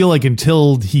 because I feel like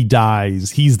until he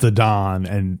dies, he's the Don,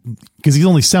 and because he's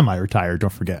only semi-retired.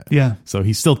 Don't forget. Yeah. So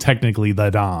he's still technically the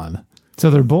Don.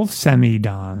 So they're both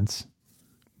semi-Dons.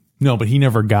 No, but he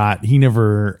never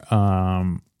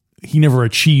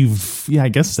achieved. Yeah, I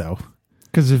guess so.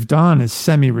 Because if Don is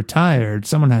semi-retired,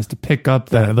 someone has to pick up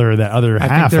that other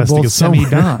half. They're has both to get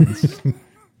semi-Dons.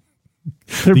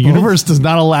 The universe does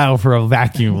not allow for a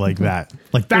vacuum like that.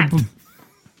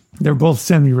 They're both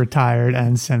semi-retired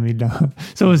and semi-Don.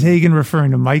 So is Hagen referring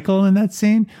to Michael in that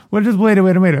scene? Wait a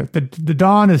minute. The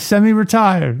Don is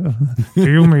semi-retired.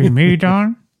 Do you mean me,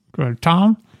 Don?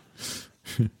 Tom?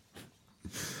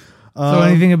 So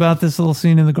anything about this little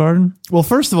scene in the garden? Well,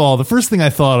 first of all, the first thing I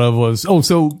thought of was,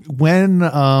 so when,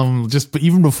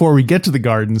 even before we get to the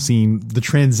garden scene, the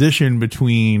transition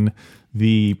between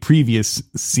the previous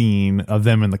scene of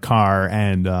them in the car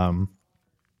and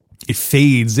it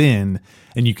fades in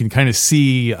and you can kind of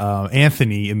see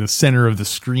Anthony in the center of the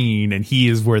screen, and he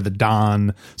is where the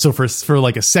Don. So for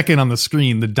like a second on the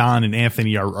screen, the Don and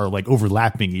Anthony are like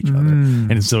overlapping each other.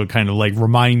 And so it kind of like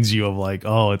reminds you of like,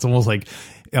 oh, it's almost like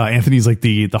Anthony's like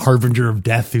the harbinger of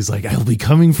death, who's like, I'll be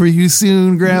coming for you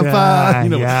soon, Grandpa.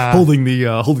 Holding the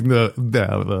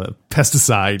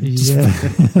pesticide. Yeah.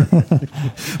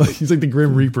 He's like the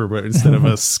Grim Reaper, but instead of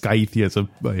a scythe, he has a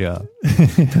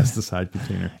pesticide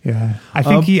container. Yeah,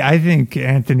 I think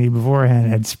Anthony beforehand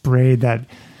had sprayed that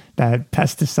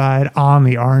pesticide on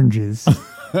the oranges.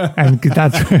 And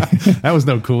that's that was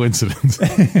no coincidence.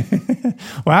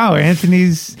 Wow,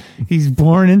 he's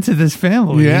born into this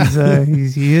family. Yeah.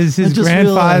 He is his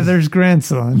grandfather's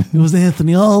grandson. It was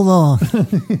Anthony all along.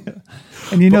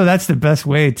 And that's the best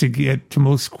way to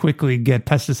most quickly get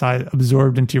pesticide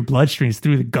absorbed into your bloodstream is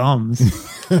through the gums.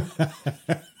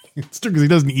 It's true because he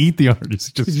doesn't eat the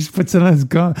oranges. He just puts it on his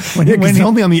gum. It's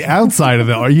only on the outside of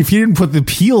the orange. If he didn't put the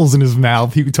peels in his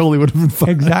mouth, he totally would have been fine.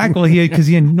 Exactly. He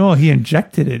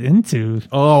injected it into.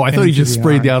 Oh, I thought he just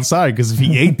sprayed the outside, because if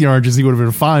he ate the oranges, he would have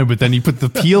been fine. But then he put the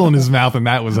peel in his mouth, and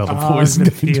that was how the poison.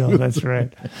 The peel. That's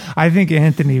right. I think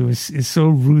Anthony is so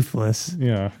ruthless.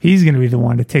 Yeah, he's going to be the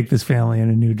one to take this family in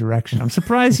a new direction. I'm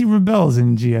surprised he rebels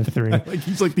in GF3.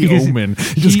 He's like the Omen.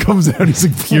 He just comes out. He's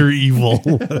like pure evil.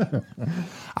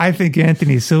 I think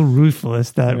Anthony is so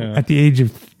ruthless that at the age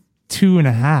of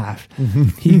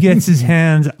 2.5, he gets his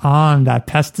hands on that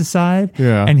pesticide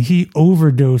and he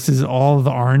overdoses all of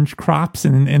the orange crops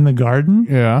in the garden.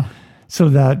 Yeah. So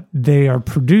that they are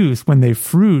produced, when they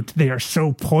fruit, they are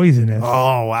so poisonous.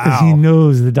 Oh, wow. Because he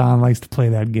knows the Don likes to play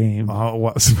that game. Oh,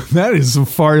 wow. So that is some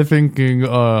far thinking.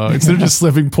 Instead of just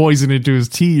slipping poison into his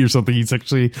tea or something, he's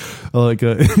actually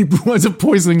he winds up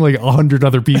poisoning like 100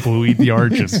 other people who eat the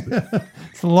oranges.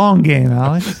 It's a long game,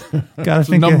 Alex. Gotta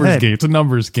think ahead. It's a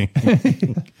numbers game.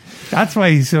 That's why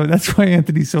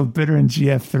Anthony's so bitter in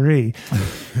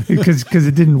GF3, because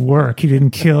it didn't work. He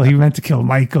meant to kill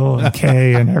Michael and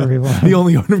Kay and everyone. He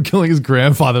only wound up killing his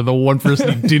grandfather, the one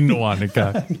person he didn't want to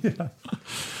kill.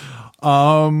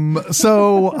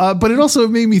 But it also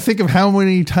made me think of how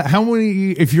many,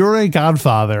 if you're a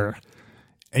Godfather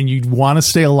and you want to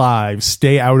stay alive,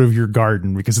 stay out of your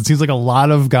garden, because it seems like a lot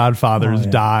of Godfathers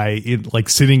die in like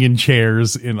sitting in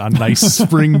chairs on nice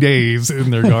spring days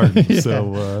in their garden. Yeah.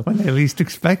 So when they least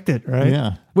expect it, right?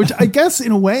 Yeah. Which I guess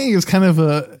in a way is kind of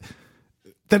that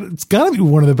it's gotta be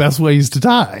one of the best ways to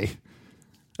die.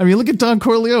 I mean, look at Don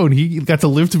Corleone. He got to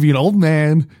live to be an old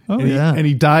man, and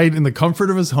he died in the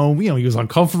comfort of his home. He was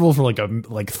uncomfortable for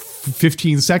like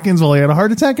 15 seconds while he had a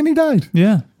heart attack, and he died.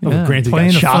 Yeah. Oh, granted, he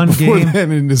got shot before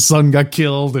then, and his son got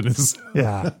killed, and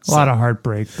a lot of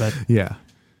heartbreak, but yeah,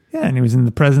 and he was in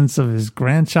the presence of his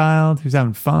grandchild. He was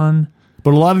having fun.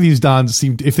 But a lot of these Dons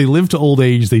if they live to old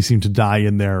age, they seem to die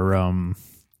in their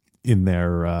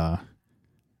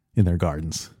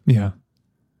gardens. Yeah.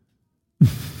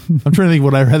 I'm trying to think,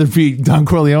 would I rather be Don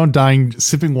Corleone dying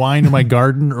sipping wine in my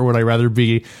garden, or would I rather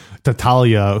be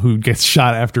Tattaglia, who gets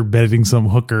shot after bedding some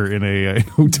hooker in a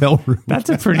hotel room? That's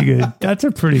a pretty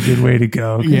good way to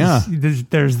go. Yeah.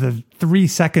 There's the 3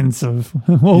 seconds of,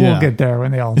 we'll get there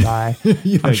when they all die.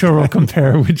 I'm sure we'll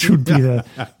compare which would be the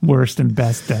worst and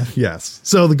best death. Yes.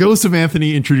 So the ghost of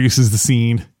Anthony introduces the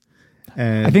scene.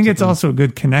 And I think it's also a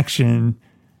good connection,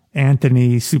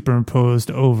 Anthony superimposed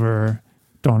over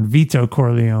Don Vito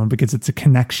Corleone, because it's a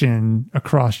connection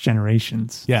across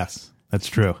generations. Yes. That's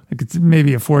true. Like it's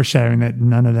maybe a foreshadowing that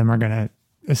none of them are going to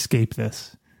escape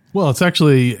this. Well, it's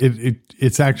actually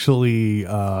it's actually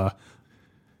the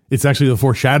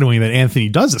foreshadowing that Anthony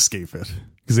does escape it,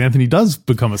 because Anthony does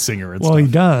become a singer. And Well, stuff.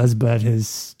 he does, but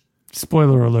his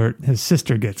spoiler alert, his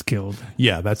sister gets killed.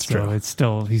 Yeah, that's So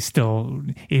true. he's still,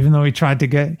 even though he tried to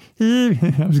get,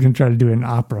 I was going to try to do an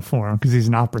opera for him because he's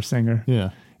an opera singer. Yeah,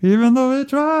 Even though he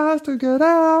tries to get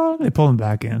out, they pull him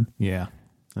back in. yeah,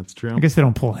 that's true. I guess they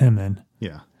don't pull him in.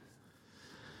 Yeah.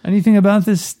 Anything about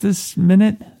this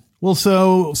minute? Well,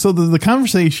 so the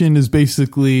conversation is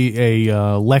basically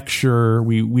a lecture.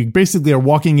 We basically are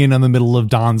walking in on the middle of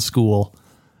Don's school,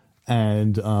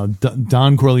 and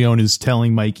Don Corleone is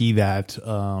telling Mikey that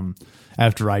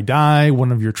after I die,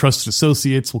 one of your trusted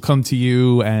associates will come to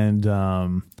you, and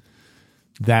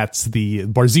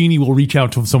Barzini will reach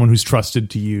out to someone who's trusted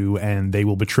to you, and they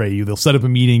will betray you. They'll set up a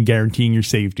meeting guaranteeing your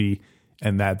safety.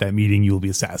 And that meeting, you will be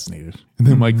assassinated. And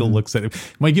then Michael looks at him.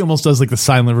 Mikey almost does like the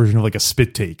silent version of like a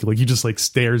spit take. Like he just like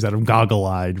stares at him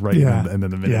goggle-eyed, right? Yeah. And then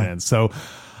the minute ends. So,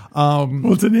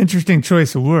 Well, it's an interesting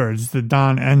choice of words that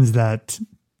Don ends that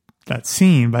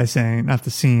scene by saying, not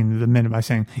the scene, the minute, by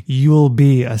saying, you'll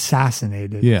be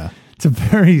assassinated. yeah. It's a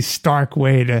very stark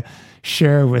way to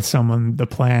share with someone the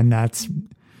plan that's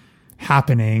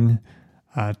happening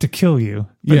to kill you.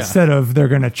 But Yeah. instead of they're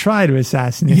going to try to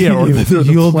assassinate Yeah, or you, the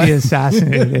you'll plan. be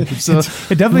assassinated. So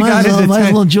It definitely got his might as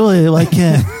attention. well enjoy it while I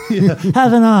can.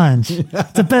 Have an orange.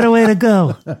 It's a better way to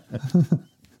go.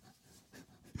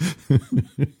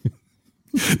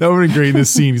 That would be great in this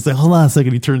scene. He's like, hold on a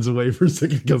second. He turns away for a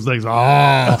second. He comes back. He's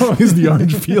like, oh, he's the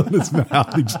orange peel in his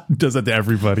mouth. He just does that to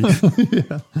everybody.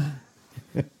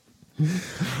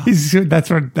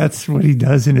 That's what he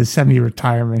does in his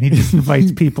semi-retirement. He just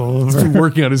invites people over.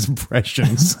 Working on his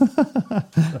impressions.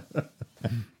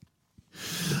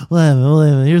 Wait a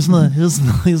minute. Here's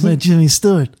my Jimmy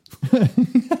Stewart.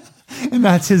 And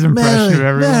that's his impression of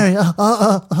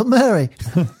everyone. Mary.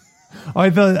 Oh, I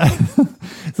thought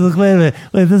So look, wait a minute.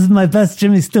 Wait, this is my best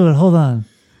Jimmy Stewart. Hold on.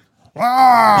 he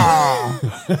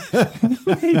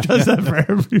does that for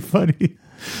everybody.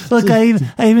 Look, I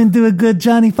even do a good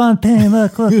Johnny Fontaine.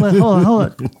 Look, hold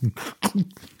on.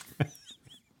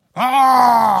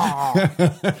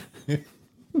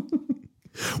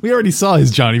 We already saw his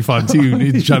Johnny Fontaine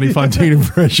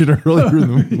impression earlier in the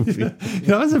movie.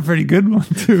 That was a pretty good one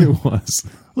too. It was.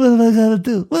 What have I got to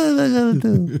do? What have I got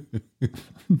to do?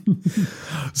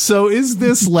 So is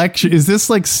this like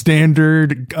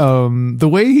standard, the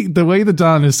way that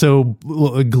Don is so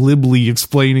glibly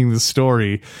explaining the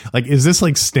story, like, is this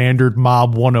like standard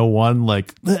Mob 101?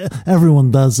 Like,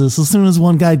 Everyone does this. As soon as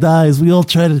one guy dies, we all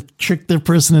try to trick their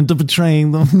person into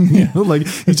betraying them. like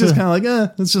it's just kind of like,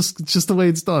 it's just the way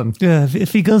it's done. Yeah,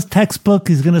 if he goes textbook,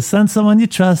 he's going to send someone you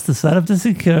trust to set up the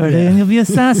security, and you'll be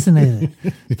assassinated.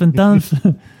 It's been done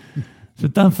for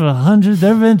hundreds.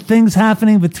 There have been things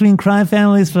happening between crime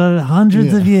families for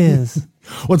hundreds of years.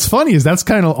 What's funny is that's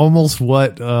kind of almost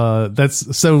what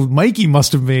so Mikey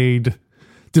must have made.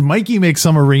 Did Mikey make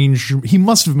some he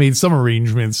must have made some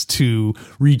arrangements to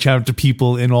reach out to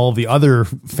people in all the other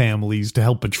families to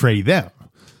help betray them.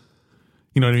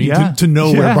 You know what I mean? Yeah. To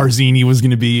know where Yeah. Barzini was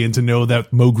going to be, and to know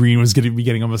that Mo Green was going to be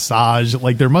getting a massage.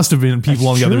 Like, there must have been people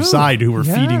on the other true. side who were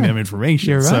Yeah. feeding them information.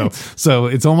 You're right. So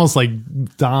it's almost like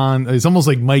it's almost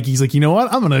like Mikey's like, you know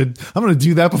what? I'm gonna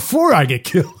do that before I get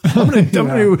killed. I'm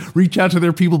gonna reach out to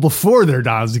their people before their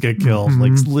Dons get killed.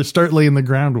 Like, start laying the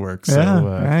groundwork. So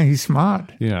Yeah, he's smart.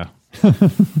 yeah.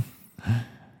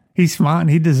 He's smart and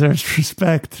he deserves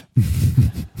respect.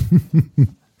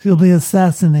 He'll be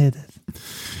assassinated.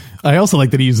 I also like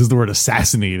that he uses the word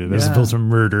assassinated as Yeah. opposed to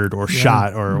murdered or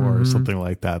shot or something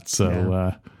like that.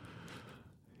 So,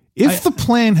 if the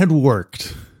plan had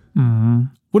worked,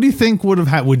 what do you think would have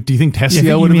happened? Do you think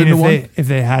Tessio would have been the one? If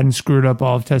they hadn't screwed up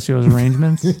all of Tessio's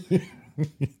arrangements?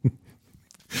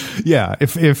 Yeah.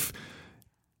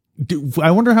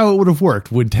 I wonder how it would have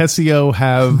worked. Would Tessio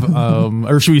have,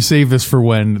 or should we save this for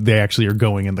when they actually are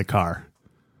going in the car?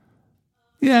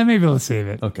 Yeah, maybe let's save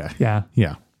it. Okay. Yeah.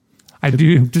 Yeah. I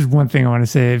do. Just one thing I want to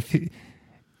say.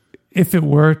 If it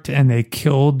worked and they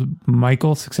killed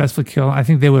Michael, successfully killed, I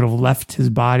think they would have left his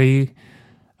body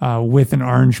with an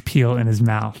orange peel in his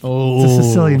mouth. Oh. It's a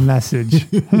Sicilian message.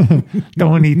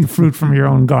 Don't eat the fruit from your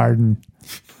own garden.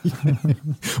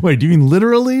 Wait, do you mean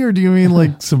literally or do you mean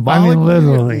like I symbolically? mean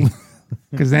literally.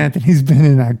 Because Anthony's been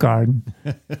in that garden.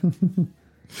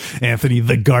 Anthony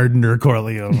the Gardener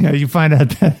Corleone. Yeah, you find out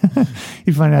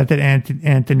that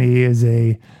Anthony is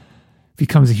if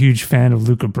becomes a huge fan of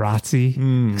Luca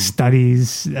Brasi,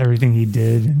 studies everything he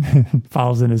did, and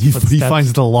follows in his footsteps. He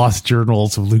finds the lost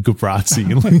journals of Luca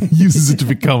Brasi and uses it to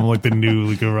become like the new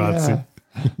Luca Brasi.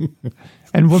 Yeah.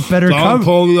 And what better Don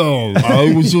Corleone,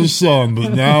 I was your son,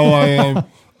 but now I am.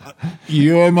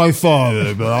 You are my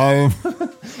father, but I am.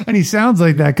 And he sounds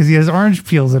like that because he has orange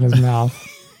peels in his mouth.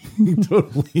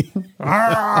 Totally.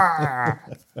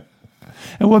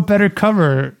 And what better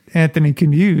cover Anthony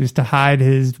can use to hide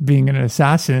his being an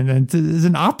assassin than as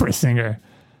an opera singer?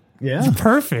 Yeah. It's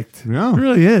perfect. Yeah. It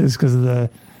really is, because of the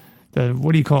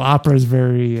what do you call opera is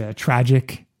very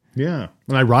tragic. Yeah.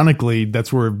 And ironically,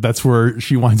 that's where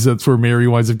she winds. That's where Mary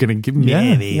winds up getting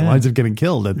winds up getting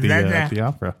killed at the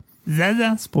opera.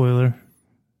 Zaza. Spoiler.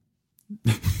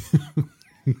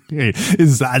 Hey,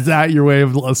 is that your way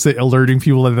of alerting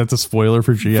people that that's a spoiler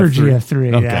for GF3? For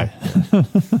GF3, okay. Yeah.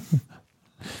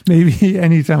 Maybe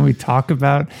anytime we talk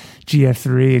about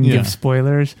GF3 and give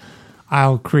spoilers,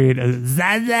 I'll create a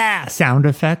Zaza sound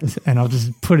effect and I'll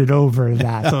just put it over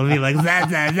that. So it'll be like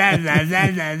Zaza, Zaza,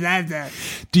 Zaza, Zaza.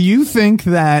 Do you think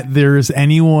that there's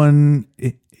anyone...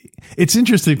 It's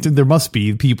interesting. There must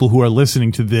be people who are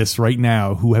listening to this right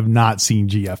now who have not seen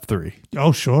GF3.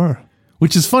 Oh, sure.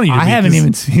 Which is funny to me. I haven't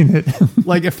even seen it.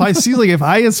 Like if I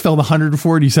had spelled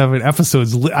 147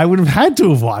 episodes, I would have had to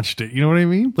have watched it. You know what I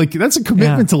mean? Like that's a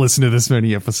commitment to listen to this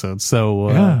many episodes.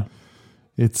 So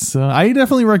it's I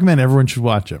definitely recommend everyone should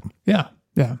watch it. Yeah.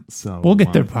 Yeah. So we'll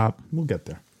get there, Pop. We'll get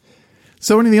there.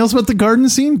 So anything else about the garden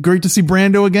scene? Great to see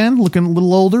Brando again, looking a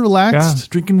little older,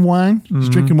 relaxed, drinking wine. He's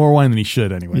drinking more wine than he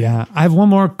should anyway. Yeah. I have one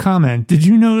more comment. Did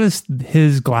you notice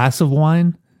his glass of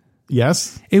wine?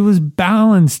 Yes. It was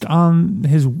balanced on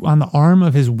the arm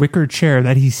of his wicker chair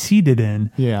that he's seated in.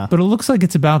 Yeah. But it looks like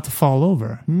it's about to fall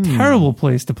over. Terrible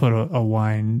place to put a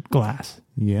wine glass.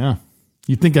 Yeah.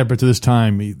 You'd think that, but to this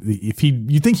time, you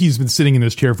think he's been sitting in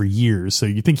this chair for years, so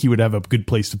you think he would have a good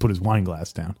place to put his wine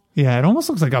glass down. Yeah, it almost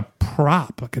looks like a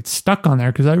prop, like it's stuck on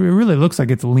there, because it really looks like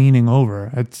it's leaning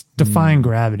over. It's defying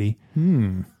gravity.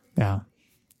 Yeah.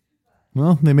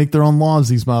 Well, they make their own laws,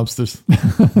 these mobsters.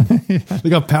 They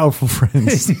got powerful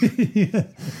friends.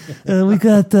 We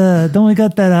got, don't we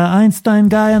got that Einstein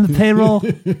guy on the payroll?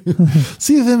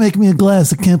 See if they make me a glass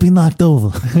that can't be knocked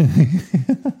over.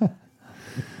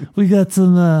 We got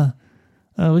some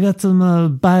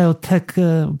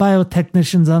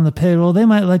biotechnicians on the payroll. They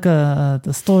might like a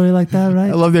story like that, right?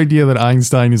 I love the idea that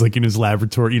Einstein is like in his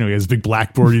laboratory. You know, he has a big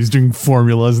blackboard. He's doing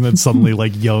formulas, and then suddenly,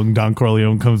 like young Don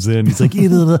Corleone comes in. He's like,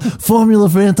 Either the formula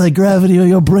for anti-gravity or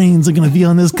your brains are going to be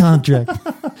on this contract.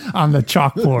 On the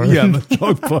chalkboard. yeah, on the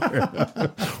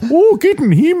chalkboard. Oh,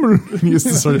 kitten Himmel. He has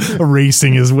to start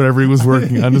erasing his whatever he was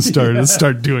working on to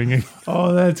start doing it.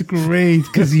 Oh, that's great,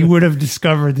 because he would have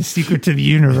discovered the secret to the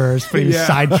universe, but he was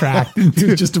sidetracked. He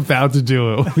was just about to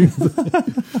do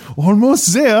it.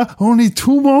 Almost there. Only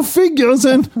 2 more figures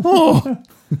and Herr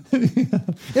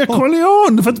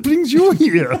Corleone, what brings you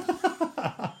here?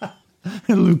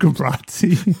 Luca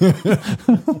Brasi.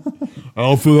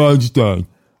 Alfred Einstein.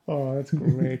 Oh, that's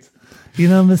great. You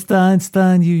know, Mr.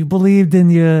 Einstein, you believed in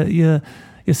your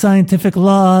scientific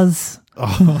laws.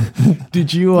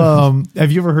 Did you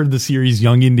have you ever heard the series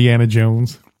Young Indiana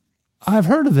Jones? I've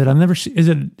heard of it. I've never seen. Is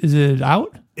it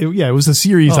out? It was a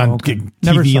series on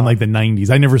TV in like the 90s.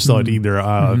 I never saw it either.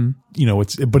 You know,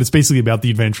 it's basically about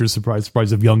the adventures,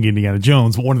 surprise of young Indiana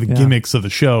Jones. But one of the gimmicks of the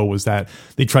show was that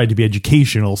they tried to be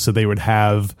educational, so they would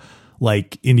have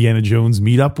like Indiana Jones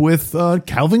meet up with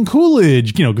Calvin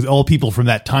Coolidge, you know, because all people from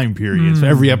that time period. So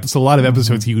every episode, a lot of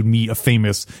episodes, he would meet a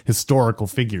famous historical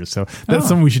figure. So that's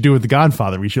something we should do with The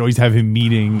Godfather. We should always have him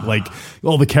meeting like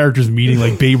all the characters meeting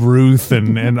like Babe Ruth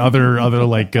and other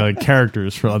like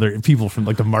characters from other people from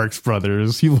like the Marx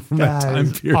Brothers, people from that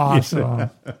time period.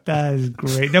 Awesome. That is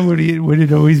great. That would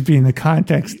it always be in the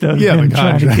context of him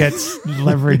trying to get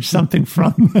leverage something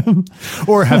from them,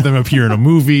 or have them appear in a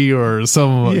movie or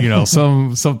some you know.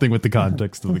 Something with the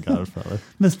context of The Godfather.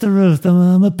 Mr. Ruth,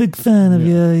 I'm a big fan of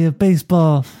your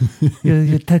baseball,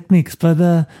 your techniques, but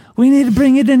we need to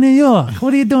bring you to New York.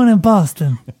 What are you doing in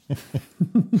Boston?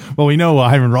 Well, we know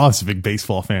Hyman Roth's a big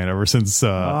baseball fan ever since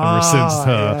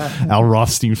Al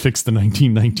Rothstein fixed the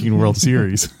 1919 World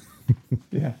Series.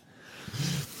 Yeah.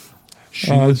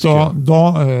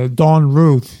 Don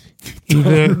Ruth.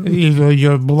 Either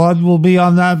your blood will be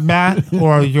on that bat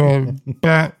or your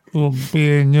bat will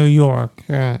be in New York.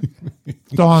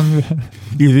 Don.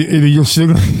 Either you're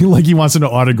singing like he wants to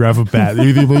autograph a bat.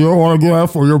 Either your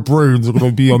autograph or your brains are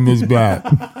going to be on this bat.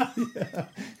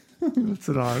 That's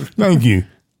an honor. Thank you.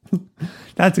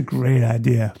 That's a great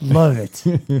idea. Love it.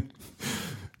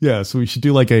 Yeah, so we should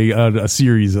do like a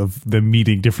series of them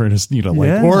meeting different, like,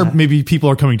 Yeah. or maybe people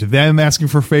are coming to them asking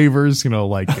for favors,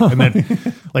 like, and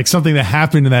then like something that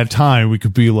happened in that time, we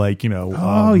could be like,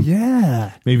 Oh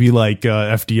yeah. maybe like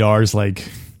FDR's like,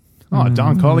 oh,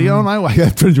 Don Corleone, I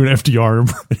got to do an FDR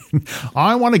impression.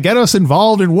 I want to get us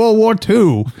involved in World War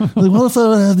II. Like, what if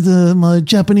I have my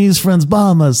Japanese friends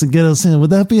bomb us and get us in? Would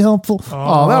that be helpful?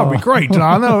 Oh, that would be great,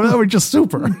 Don. That would be just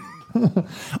super.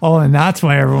 Oh, and that's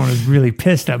why everyone was really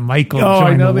pissed at Michael Oh, I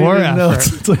joining know the they war didn't know.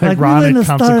 effort. It's like Like, we ironic wouldn't have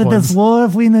started consequence. this war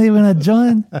if we didn't even have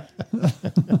joined.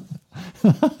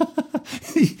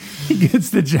 He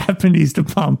gets the Japanese to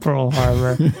bomb Pearl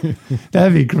Harbor.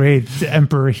 That'd be great. The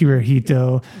Emperor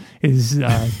Hirohito is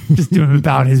just doing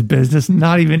about his business,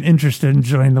 not even interested in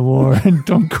joining the war. And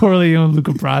Don Corleone,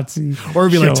 Luca Brasi. Or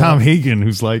it'd be like show Tom up. Hagen,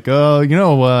 who's like, Emperor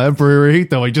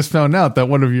Hirohito, I just found out that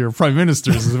one of your prime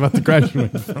ministers is about to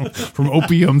graduate from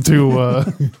opium to...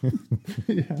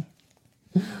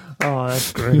 Oh,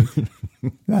 that's great.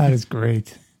 That is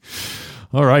great.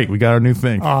 All right, we got our new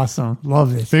thing. Awesome.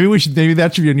 Love it. Maybe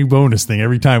that should be a new bonus thing.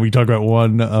 Every time we talk about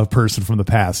one person from the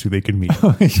past who they could meet.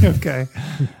 Okay.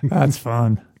 That's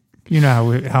fun. You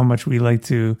know how much we like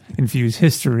to infuse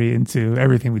history into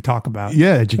everything we talk about.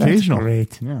 Yeah, educational.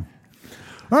 That's great. Yeah.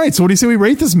 All right, so what do you say we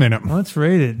rate this minute? Let's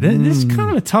rate it. This is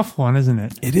kind of a tough one, isn't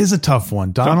it? It is a tough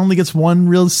one. Don only gets one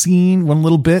real scene, one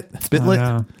little bitlet. I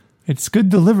know. It's good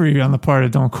delivery on the part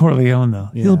of Don Corleone, though.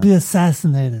 Yeah. He'll be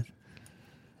assassinated.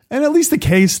 And at least the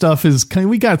K stuff is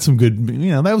we got some good,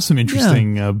 that was some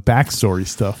interesting backstory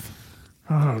stuff.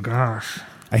 Oh, gosh.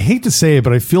 I hate to say it,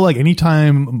 but I feel like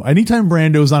anytime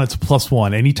Brando's on, it's a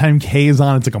 +1. Anytime K is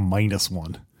on, it's like a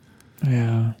 -1.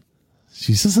 Yeah.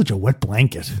 She's just such a wet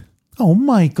blanket. Oh,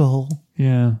 Michael.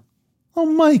 Yeah. Oh,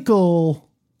 Michael.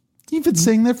 You've been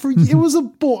saying that for it was a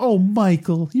boy. Oh,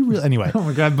 Michael. You really anyway. Oh,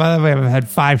 my God. By the way, I've had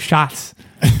 5 shots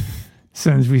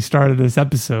since we started this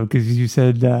episode because you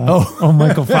said, oh,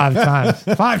 Michael 5 times.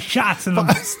 5 shots and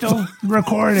I'm still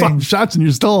recording. 5 shots and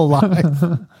you're still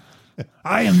alive.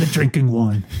 I am the drinking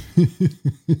one.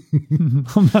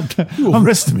 You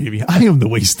arrested me. I am the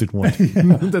wasted one.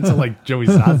 That's like Joey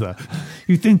Zaza.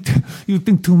 You think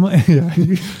too much. You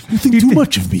think too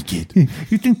much of me, kid.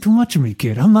 You think too much of me,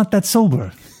 kid. I'm not that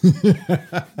sober.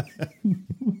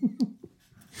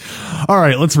 All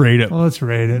right, let's rate it. Well, let's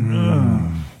rate it.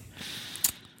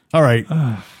 All right.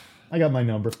 I got my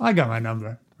number. I got my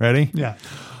number. Ready? Yeah.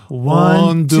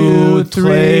 1, 2,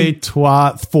 3,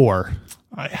 4.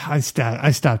 I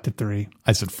stopped at 3.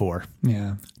 I said 4.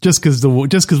 Yeah. Just because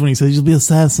when he says you'll be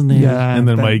assassinated, Yeah. and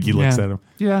then Mikey looks at him.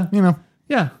 Yeah.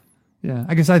 Yeah. Yeah.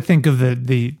 I guess I think of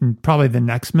the probably the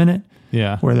next minute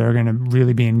Yeah. where they're going to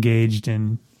really be engaged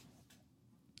in.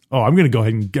 Oh, I'm gonna go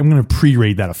ahead and I'm gonna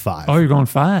pre-rate that a 5. Oh, you're going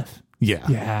 5. Yeah.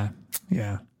 Yeah.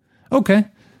 Yeah. Okay.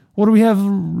 What do we have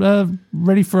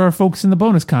ready for our folks in the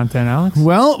bonus content, Alex?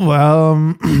 Well,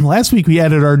 last week we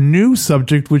added our new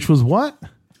subject, which was what?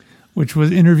 Which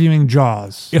was interviewing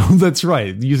Jaws. Oh, that's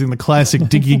right. Using the classic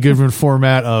Dickie Goodman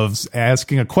format of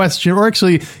asking a question, or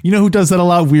actually, you know who does that a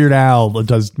lot? Weird Al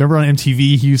does. Remember on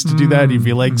MTV, he used to do that. He'd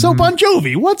be like, "So Bon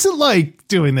Jovi, what's it like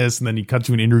doing this?" And then he cut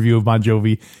to an interview of Bon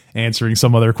Jovi answering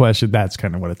some other question. That's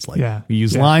kind of what it's like. Yeah. We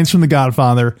use lines from The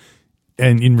Godfather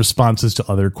and in responses to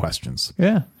other questions.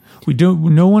 Yeah.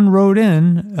 No one wrote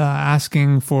in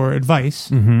asking for advice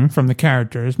from the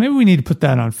characters. Maybe we need to put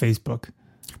that on Facebook.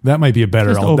 That might be a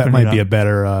better. Just open That might it be up. a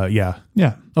better. Yeah.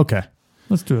 Yeah. Okay.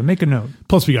 Let's do it. Make a note.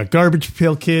 Plus, we got Garbage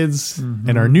Pail Kids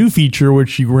and our new feature,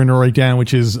 which we're going to write down,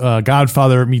 which is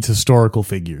Godfather meets historical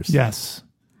figures. Yes.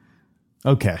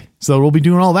 Okay. So we'll be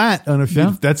doing all that. And if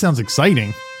that sounds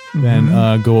exciting, then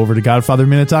go over to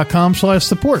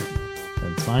godfatherminute.com/support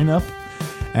and sign up.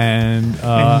 And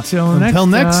Until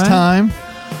next time.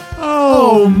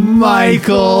 Oh,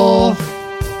 Michael.